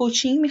حوزه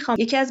کوچینگ میخوام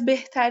یکی از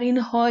بهترین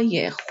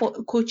های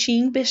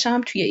کوچینگ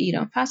بشم توی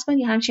ایران. فرض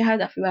کنید همچین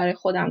هدفی برای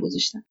خودم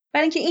گذاشتم.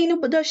 برای اینکه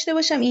اینو داشته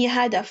باشم، این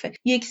یه هدفه،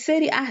 یک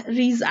سری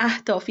ریز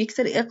اهداف، یک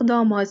سری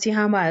اقداماتی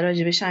هم باید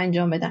راجبش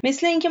انجام بدم.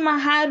 مثل اینکه من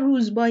هر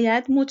روز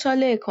باید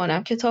مطالعه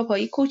کنم،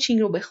 کتاب‌های کوچینگ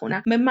رو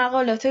بخونم، به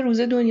مقالات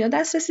روز دنیا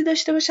دسترسی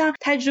داشته باشم،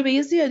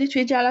 تجربه زیادی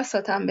توی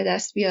جلساتم به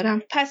دست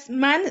بیارم. پس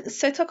من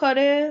 3 تا کار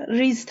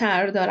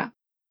ریزتر دارم.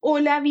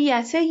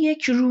 اولویت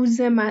یک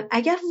روز من،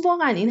 اگر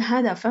واقعا این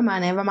هدف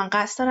منه و من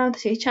قصد دارم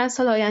تا چند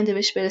سال آینده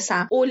بهش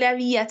برسم،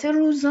 اولویت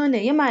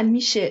روزانه من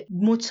میشه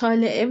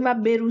مطالعه و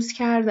بروز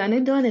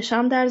کردن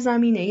دانشم در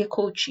زمینه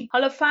کوچینگ.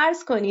 حالا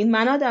فرض کنید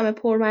من آدم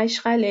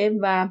پرمشغله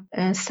و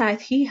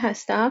سطحی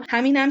هستم،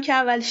 همینم که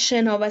اول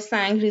شنا و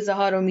سنگ ریزه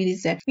ها رو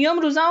میریزه، میام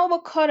روزمو با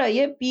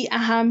کارهای بی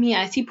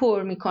اهمیتی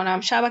پر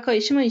میکنم، شبکه‌های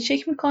اجتماعی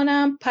چک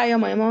میکنم،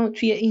 پیام‌هامو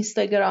توی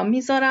اینستاگرام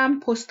میذارم،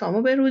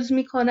 پستامو بروز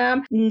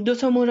میکنم، 2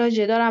 تا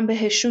مراجعه دارم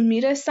بهشون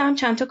میرسم،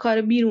 چند تا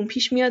کار بیرون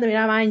پیش میاد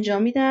میرم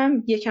انجام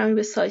میدم، یه کمی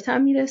به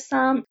سایتم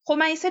میرسم. خب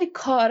من یه سری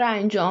کار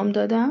انجام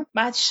دادم،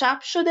 بعد شب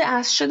شده،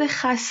 عصر شده،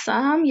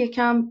 خستم،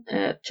 یکم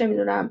چه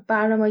میدونم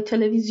برنامه‌های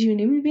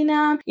تلویزیونی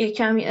میبینم، یه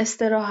کمی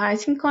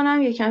استراحت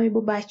میکنم، یه کمی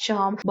با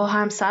بچه‌هام با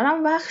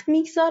همسرم وقت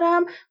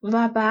میگذارم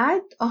و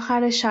بعد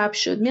آخر شب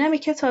شد میرم یه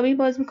کتابی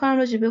باز میکنم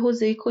راجع به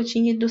حوزه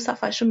کوچینگ، 2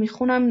 صفحه‌شو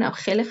میخونم، اینم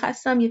خیلی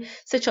خستم، یه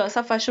 3-4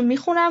 صفحه‌شو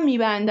میخونم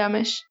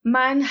میبندمش.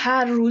 من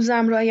هر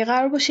روزم راه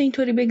قرار باشه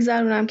اینطوری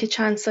بگذرونم که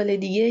چند سال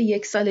دیگه،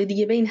 1 سال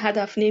دیگه به این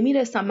هدف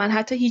نمیرسم، من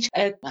حتی هیچ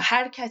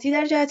حرکتی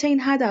در جهت این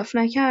هدف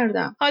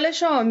نکردم. حالا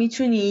شما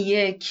میتونی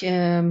یک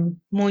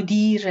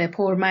مدیر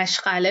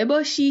پرمشغله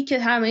باشی که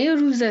همه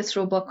روزت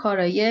رو با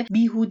کارهای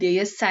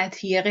بیهوده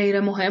سطحی غیر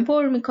مهم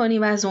پر میکنی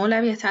و از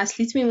اولویت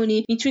اصلیت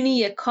میمونی. میتونی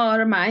یک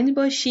کارمند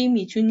باشی،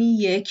 میتونی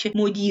یک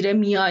مدیر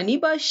میانی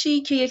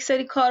باشی که یک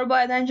سری کار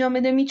باید انجام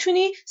بده،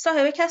 میتونی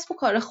صاحب کسب و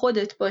کار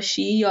خودت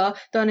باشی یا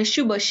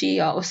دانشجو باشی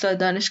یا استاد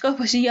دانشگاه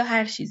باشی یا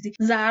هر چیزی.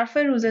 ظرف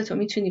روزتو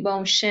میتونی با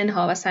اون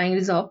شنها و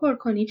سنگریزها پر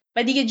کنی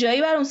و دیگه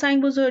جایی بر اون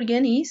سنگ بزرگه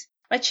نیست.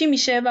 و چی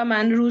میشه؟ و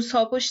من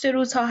روزها پشت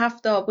روزها،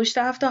 هفته پشت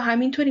هفته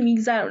همینطوری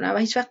میگذرونم و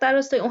هیچ وقت در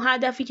راستای اون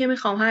هدفی که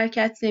میخوام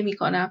حرکت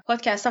نمیکنم.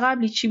 پادکست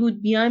قبلی چی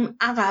بود؟ بیایم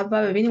عقب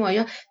و ببینیم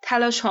آیا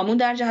تلاش هامون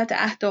در جهت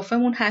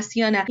اهدافمون هست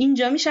یا نه.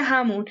 اینجا میشه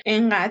همون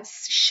انقدر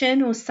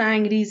شن و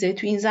سنگ ریزه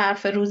تو این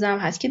ظرف روزم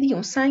هست که دیگه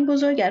اون سنگ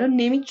بزرگه رو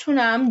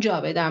نمیتونم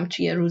جا بدم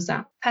توی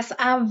روزم. پس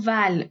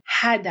اول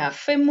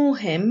هدف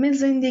مهم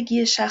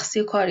زندگی شخصی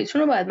و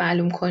کاریتون رو باید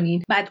معلوم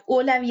کنید، بعد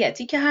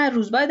اولویتی که هر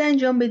روز باید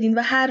انجام بدین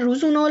و هر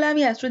روز اون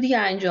اولویت رو دیگه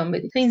انجام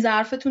بدین تا این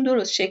ظرفتون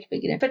درست شکل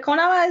بگیره. فکر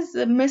کنم از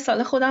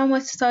مثال خودم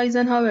ماتیتا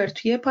آیزنهاور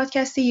توی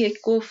پادکست 1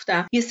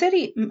 گفتم، یه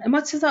سری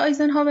ماتیتا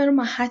آیزنهاور رو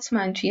ما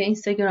حتما توی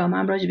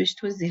اینستاگرامم راجبش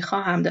توضیح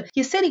خواهم داد.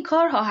 یه سری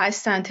کارها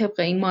هستن طبق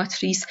این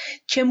ماتریس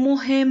که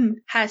مهم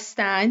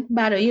هستن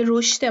برای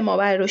رشد ما،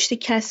 برای رشد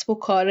کسب و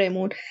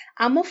کارمون،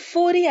 اما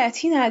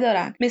فوریتی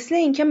ندارن. مثل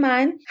اینکه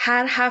من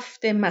هر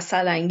هفته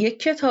مثلا یک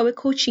کتاب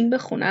کوچینگ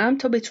بخونم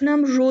تا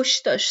بتونم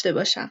رشد داشته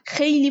باشم،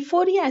 خیلی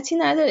فوریتی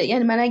نداره.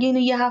 یعنی من اگه اینو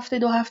 1 هفته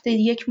 2 هفته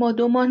 1 ماه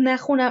 2 ماه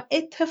نخونم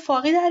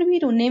اتفاقی در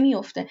بیرون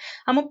نمیفته،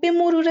 اما به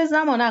مرور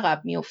زمان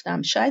عقب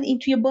میافتم. شاید این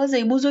توی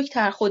بازه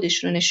بزرگتر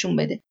خودش رو نشون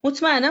بده.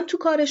 مطمئنم تو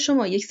کار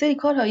شما یک سری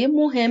کارهای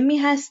مهمی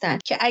هستن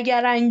که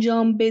اگر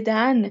انجام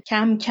بدن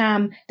کم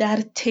کم در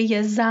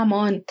طی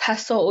زمان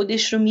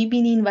تصاعدش رو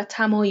میبینین و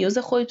تمایز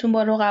خودتون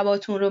با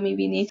رقباتون رو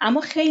میبینید،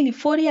 اما خیلی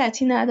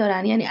فوریتی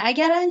ندارن. یعنی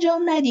اگر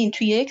انجام ندین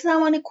توی یک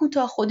زمان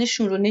کوتاه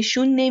خودشون رو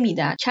نشون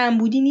نمیدن.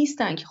 کمبودی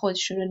نیستن که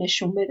خودشون رو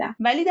نشون بدن،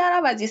 ولی در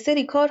عوض یه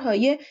سری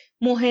کارهای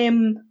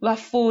مهم و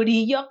فوری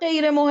یا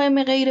غیر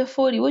مهم غیر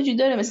فوری وجود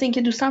داره، مثل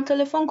اینکه دوستم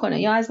تلفن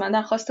کنه یا از من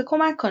درخواست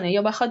کمک کنه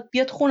یا بخواد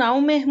بیاد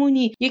خونه‌مون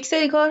مهمونی. یک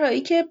سری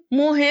کارهایی که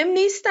مهم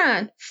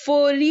نیستن،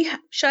 فوری،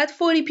 شاید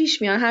فوری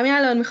پیش میان، همین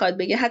الان میخواد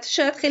بگه، حتی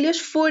شاید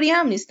خیلیش فوری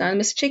هم نیستن،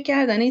 مثل چک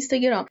کردن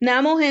اینستاگرام،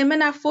 نه مهمه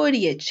نه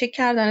فوریه، چک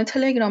کردن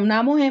تلگرام،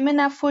 نه مهمه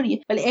نه فوریه،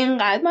 ولی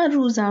اینقدر من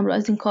روزم رو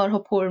از این کارها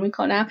پر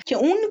میکنم که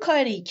اون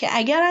کاری که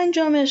اگر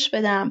انجامش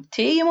بدم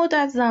طی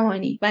مدت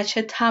زمانی و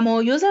چه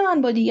تمایز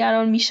من با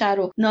دیگران میشه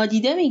رو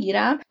نادیده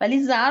میگیرم،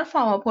 ولی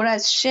ظرفمو پر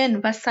از شن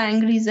و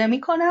سنگ ریزه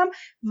میکنم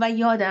و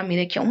یادم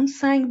میره که اون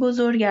سنگ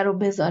بزرگه رو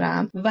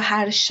بذارم و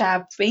هر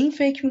شب به این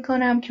فکر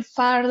میکنم که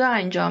فردا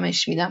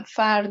انجامش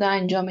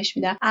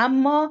میدم.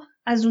 اما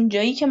از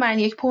اونجایی که من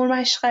یک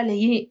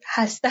پرمشغله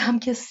هستم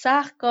که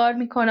سخت کار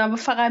میکنم و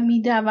فقط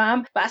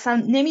میدوم و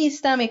اصلا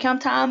نمیستم یکم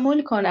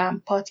تأمل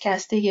کنم،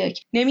 پادکست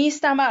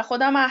نمیستم بر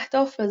خودم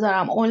اهداف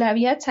بذارم،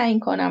 اولویت تعیین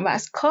کنم و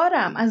از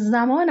کارم، از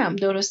زمانم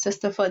درست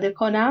استفاده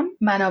کنم،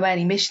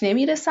 بنابراین بهش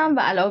نمیرسم و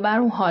علاوه بر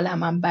اون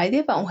حالم هم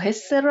بده و اون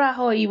حس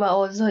رهایی و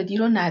آزادی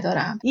رو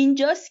ندارم.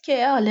 اینجاست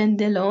که آلن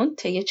دلون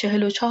طی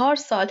 44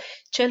 سال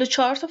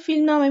 44 تا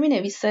فیلم نامه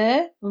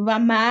مینویسه و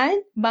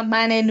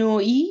من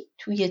نوعی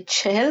توی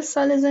 40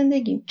 سال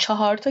زندگیم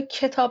 4 تا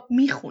کتاب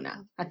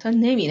میخونم، حتی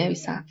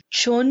نمینویسم،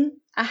 چون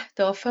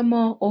اهداف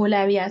ما،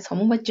 اولویت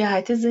همون و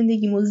جهت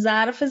زندگیمون،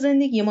 ظرف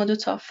زندگی ما 2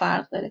 تا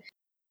فرق داره.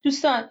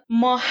 دوستان،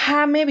 ما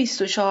همه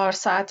 24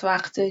 ساعت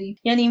وقت داریم.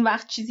 یعنی این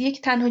وقت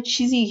تنها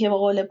چیزی که به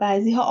قول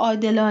بعضی‌ها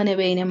عادلانه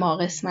بین ما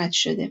قسمت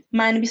شده.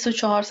 من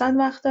 24 ساعت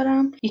وقت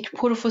دارم، یک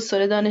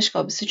پروفسور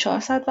دانشگاه 24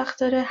 ساعت وقت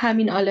داره،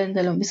 همین آلن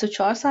دلون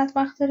 24 ساعت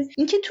وقت داره.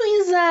 اینکه تو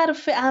این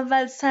ظرف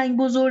اول سنگ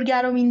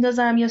بزرگه رو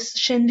میندازم یا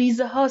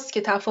شنریزه هاست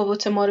که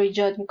تفاوت ما رو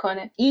ایجاد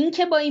میکنه.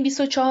 اینکه با این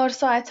 24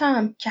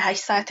 ساعتم که 8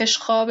 ساعتش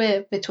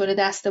خوابه به طور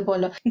دست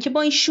بالا، اینکه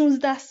با این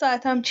 16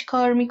 ساعتم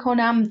چیکار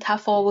میکنم،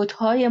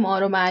 تفاوت‌های ما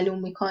رو معلوم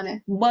میکنه.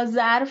 با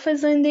ظرف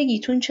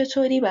زندگیتون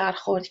چطوری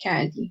برخورد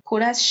کردی؟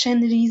 پر از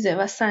شنریزه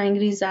و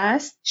سنگریزه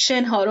است.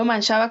 شنها رو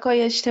من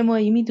شبکه‌های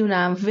اجتماعی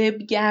میدونم،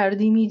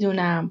 وبگردی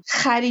میدونم،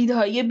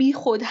 خریدهای بی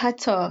خود،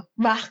 حتی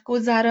وقت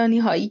گذرانی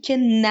هایی که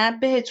نه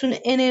بهتون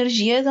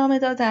انرژی ادامه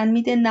دادن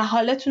میده، نه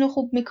حالتون رو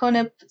خوب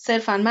میکنه،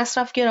 صرفا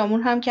مصرف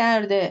گرامون هم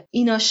کرده.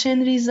 اینا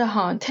شنریزه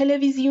ها.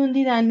 تلویزیون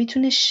دیدن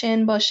میتونه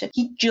شن باشه،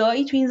 هیچ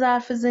جایی تو این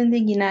ظرف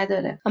زندگی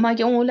نداره. اما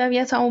اگه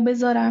اولویتمو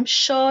بذارم،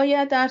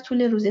 شاید در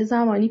طول روز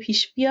زمانی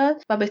پیش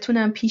بیاد و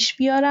بتونم پیش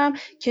بیارم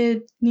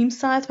که نیم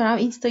ساعت برم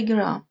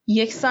اینستاگرام،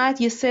 1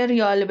 ساعت یه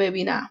سریال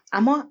ببینم،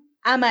 اما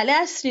عمل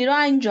اصلی رو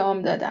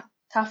انجام دادم.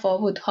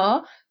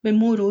 تفاوت‌ها به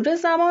مرور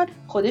زمان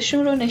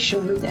خودشون رو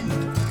نشون میده.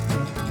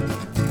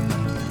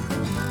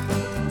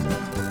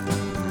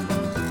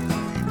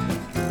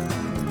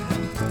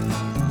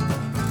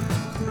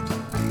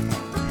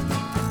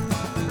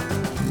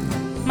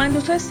 من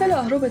 2 تا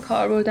اصطلاح رو به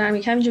کار بردم،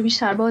 یکم اینجا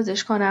بیشتر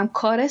بازش کنم.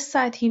 کار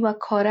سطحی و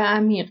کار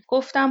عمیق.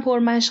 گفتم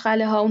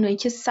پرمشغله ها اونایی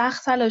که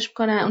سخت تلاش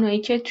میکنن، اونایی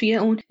که توی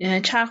اون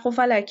چرخ و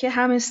فلک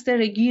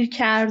همستر گیر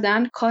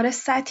کردن، کار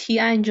سطحی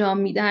انجام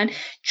میدن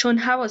چون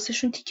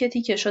حواسشون تیکه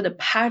تیکه شده،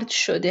 پرت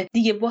شده،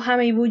 دیگه با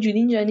همه وجود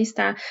اینجا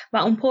نیستن. و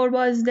اون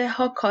بازده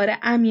ها کار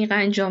عمیق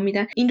انجام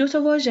میدن. این 2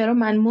 تا واژه رو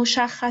من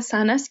مشخصا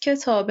از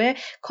کتاب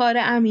کار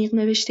عمیق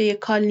نوشته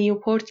کال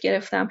نیوپورت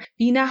گرفتم.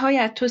 بی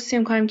نهایت توصیه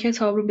میکنم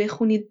کتاب رو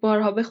بخونید،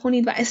 بارها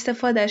بخونید و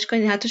استفادهش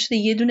کنید، حتی شده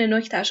یه دونه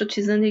نکته‌اش رو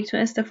تو زندگیتون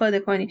استفاده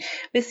کنید.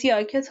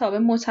 بسیار کتاب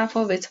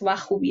متفاوت و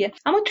خوبیه.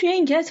 اما توی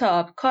این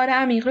کتاب کار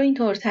عمیق رو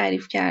اینطور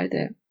تعریف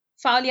کرده: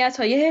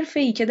 فعالیت‌های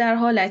حرفه‌ای که در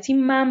حالتی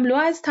مملو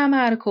از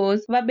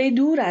تمرکز و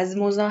بدور از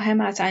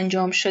مزاحمت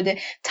انجام شده،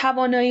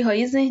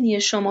 توانایی‌های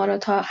ذهنی شما را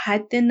تا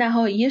حد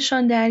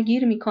نهاییشان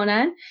درگیر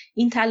می‌کنند.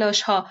 این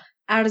تلاش‌ها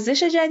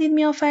ارزش جدید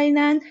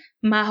می‌آفرینند،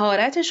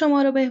 مهارت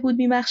شما را بهبود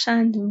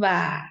می‌بخشند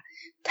و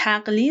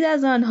تقلید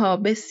از آنها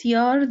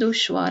بسیار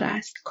دشوار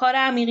است. کار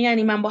عمیق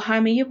یعنی من با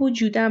همه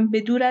وجودم،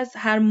 بدور از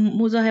هر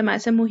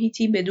مزاحمت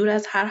محیطی، بدور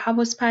از هر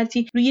حواس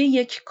پرتی، روی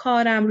یک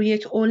کارم، روی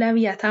یک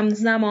اولویتم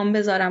زمان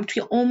بذارم،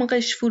 توی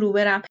عمقش فرو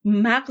برم،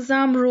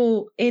 مغزم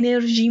رو،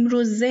 انرژیم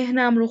رو،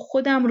 ذهنم رو،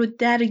 خودم رو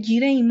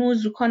درگیر این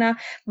موضوع کنم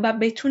و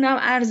بتونم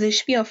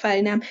ارزش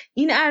بیافرینم.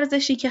 این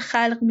ارزشی که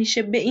خلق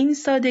میشه به این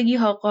سادگی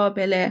ها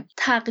قابل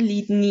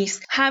تقلید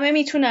نیست. همه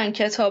میتونن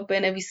کتاب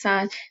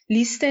بنویسن.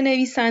 لیست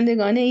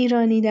نویسندگان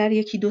ایرانی در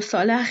 1-2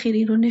 سال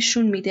اخیری رو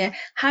نشون میده.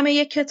 همه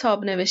یک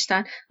کتاب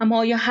نوشتن، اما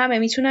آیا همه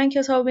میتونن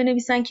کتاب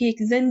بنویسن که یک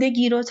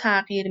زندگی رو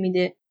تغییر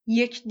میده؟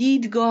 یک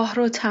دیدگاه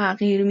رو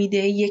تغییر میده،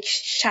 یک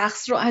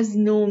شخص رو از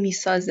نو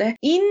میسازه.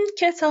 این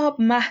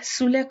کتاب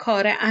محصول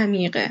کار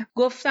عمیقه.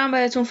 گفتم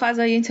بهتون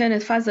فضای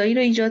اینترنت فضایی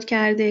رو ایجاد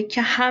کرده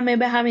که همه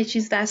به همه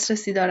چیز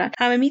دسترسی دارن.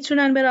 همه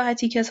میتونن به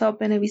راحتی کتاب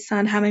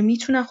بنویسن، همه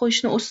میتونن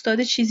خودشون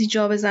استاد چیزی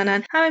جا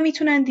بزنن، همه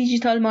میتونن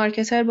دیجیتال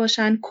مارکتر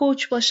باشن،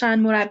 کوچ باشن،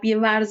 مربی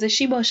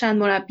ورزشی باشن،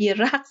 مربی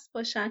رقص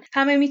باشن.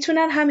 همه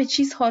میتونن همه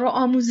چیزها رو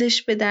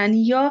آموزش بدن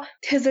یا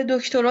تز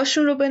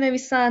دکتراشون رو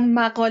بنویسن،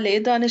 مقاله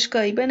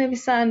دانشگاهی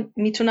بنویسن،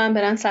 میتونن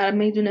برن سر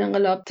میدون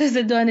انقلاب تز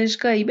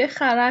دانشگاهی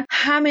بخرن.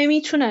 همه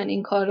میتونن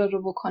این کارا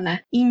رو بکنن.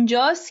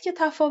 اینجاست که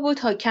تفاوت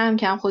ها کم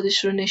کم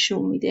خودش رو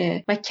نشون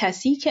میده و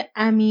کسی که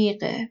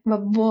عمیقه و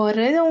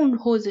وارد اون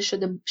حوزه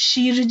شده،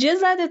 شیرجه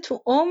زده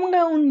تو عمق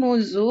اون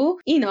موضوع،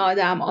 این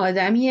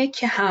آدمیه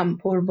که هم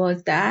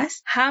پربازده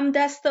است، هم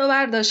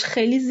دستاوردش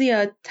خیلی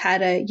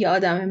زیادتره یه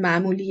آدم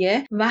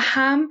معمولیه و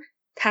هم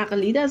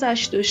تقلید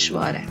ازش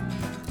دشواره.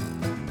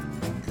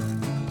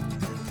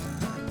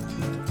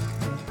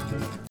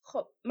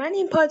 خب من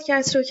این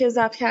پادکست رو که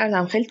ضبط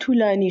کردم خیلی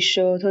طولانی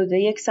شد، حدود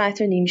 1.5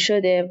 ساعت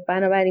شده،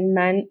 بنابراین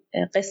من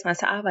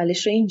قسمت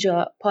اولش رو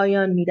اینجا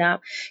پایان میدم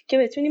که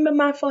بتونیم به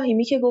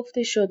مفاهیمی که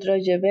گفته شد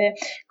راجع به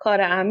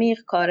کار عمیق،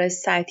 کار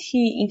سطحی،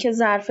 اینکه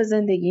ظرف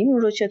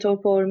زندگیمون رو چطور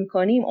پر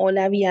میکنیم،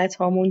 اولویت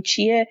هامون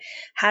چیه،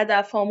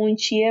 هدف هامون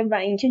چیه و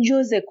اینکه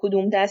جزء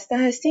کدوم دسته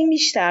هستیم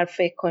بیشتر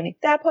فکر کنیم.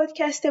 در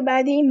پادکست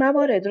بعدی این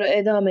موارد رو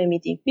ادامه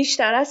میدیم.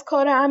 بیشتر از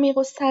کار عمیق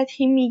و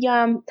سطحی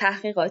میگم،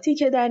 تحقیقاتی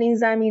که در این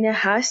زمینه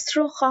هست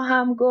رو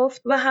خواهم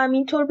گفت و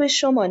همینطور به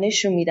شما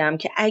نشون میدم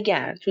که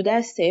اگر تو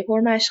دسته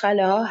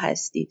پرمشغله ها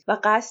هستید و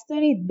قصد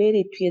دارید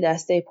برید توی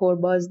دسته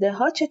پربازده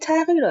ها، چه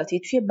تغییراتی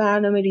توی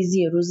برنامه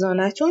ریزی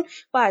روزانه‌تون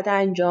باید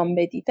انجام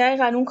بدید.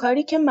 دقیقاً اون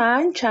کاری که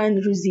من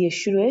چند روزی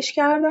شروعش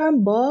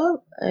کردم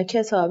با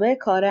کتاب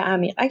کار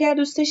عمیق. اگر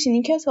دوست داشتین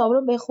این کتاب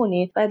رو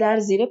بخونید و در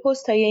زیر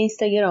پست های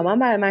اینستاگرامم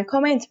برای من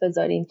کامنت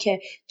بذارین که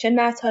چه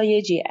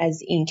نتایجی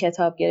از این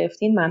کتاب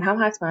گرفتین، من هم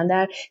حتما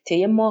در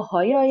طی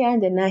ماه‌های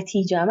آینده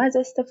نتیجه‌ام از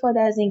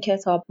استفاده از این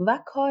کتاب و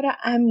کار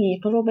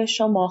عمیق رو به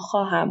شما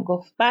خواهم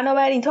گفت.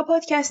 بنابراین تا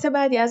پادکست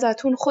بعدی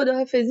ازتون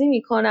خداحافظی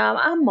میکنم،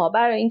 اما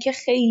برای اینکه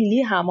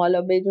خیلی هم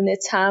حالا بدون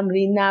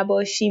تمرین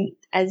نباشیم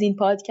از این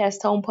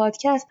پادکست تا اون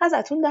پادکست،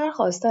 ازتون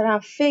درخواست دارم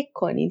فکر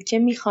کنید که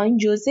میخواین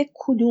جزء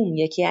کدوم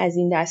یکی از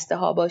این دسته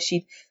ها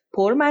باشید،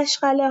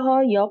 پرمشغله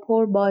ها یا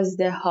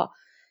پربازده ها.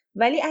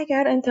 ولی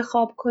اگر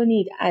انتخاب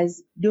کنید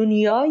از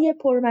دنیای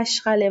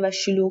پرمشغله و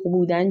شلوغ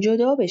بودن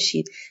جدا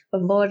بشید و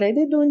وارد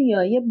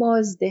دنیای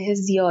بازده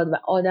زیاد و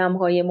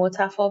آدم‌های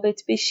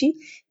متفاوت بشید،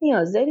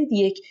 نیاز دارید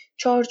یک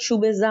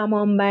چارچوب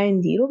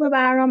زمانبندی رو به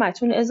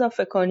برنامه‌تون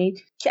اضافه کنید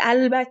که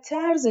البته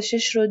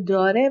ارزشش رو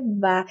داره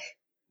و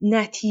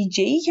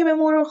نتیجه‌ای که به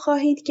مرور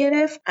خواهید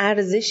گرفت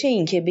ارزش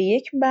این که به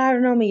یک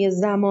برنامه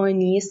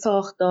زمانی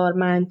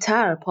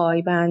ساختارمندتر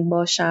پایبند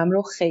باشم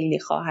رو خیلی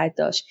خواهد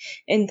داشت.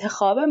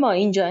 انتخاب ما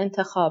اینجا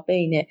انتخاب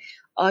بین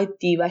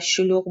عادی و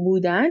شلوغ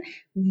بودن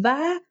و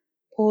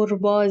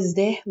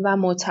پربازده و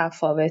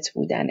متفاوت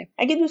بودنه.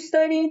 اگه دوست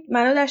دارید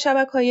منو در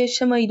شبکه‌های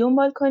اجتماعی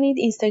دنبال کنید،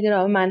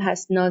 اینستاگرام من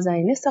هست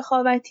نازنین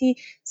سخاوتی،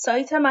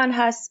 سایت من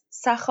هست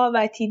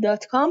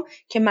سخاوتی.com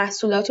که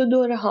محصولات و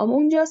دوره هام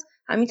اونجاست.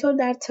 همینطور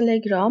در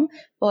تلگرام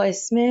با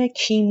اسم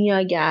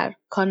کیمیاگر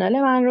کانال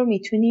من رو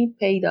میتونید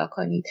پیدا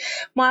کنید.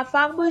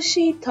 موفق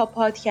باشید. تا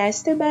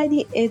پادکست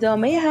بعدی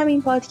ادامه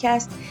همین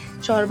پادکست.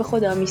 شما رو به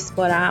خدا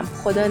میسپارم.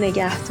 خدا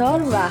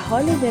نگهدار و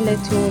حال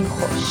دلتون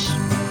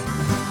خوش.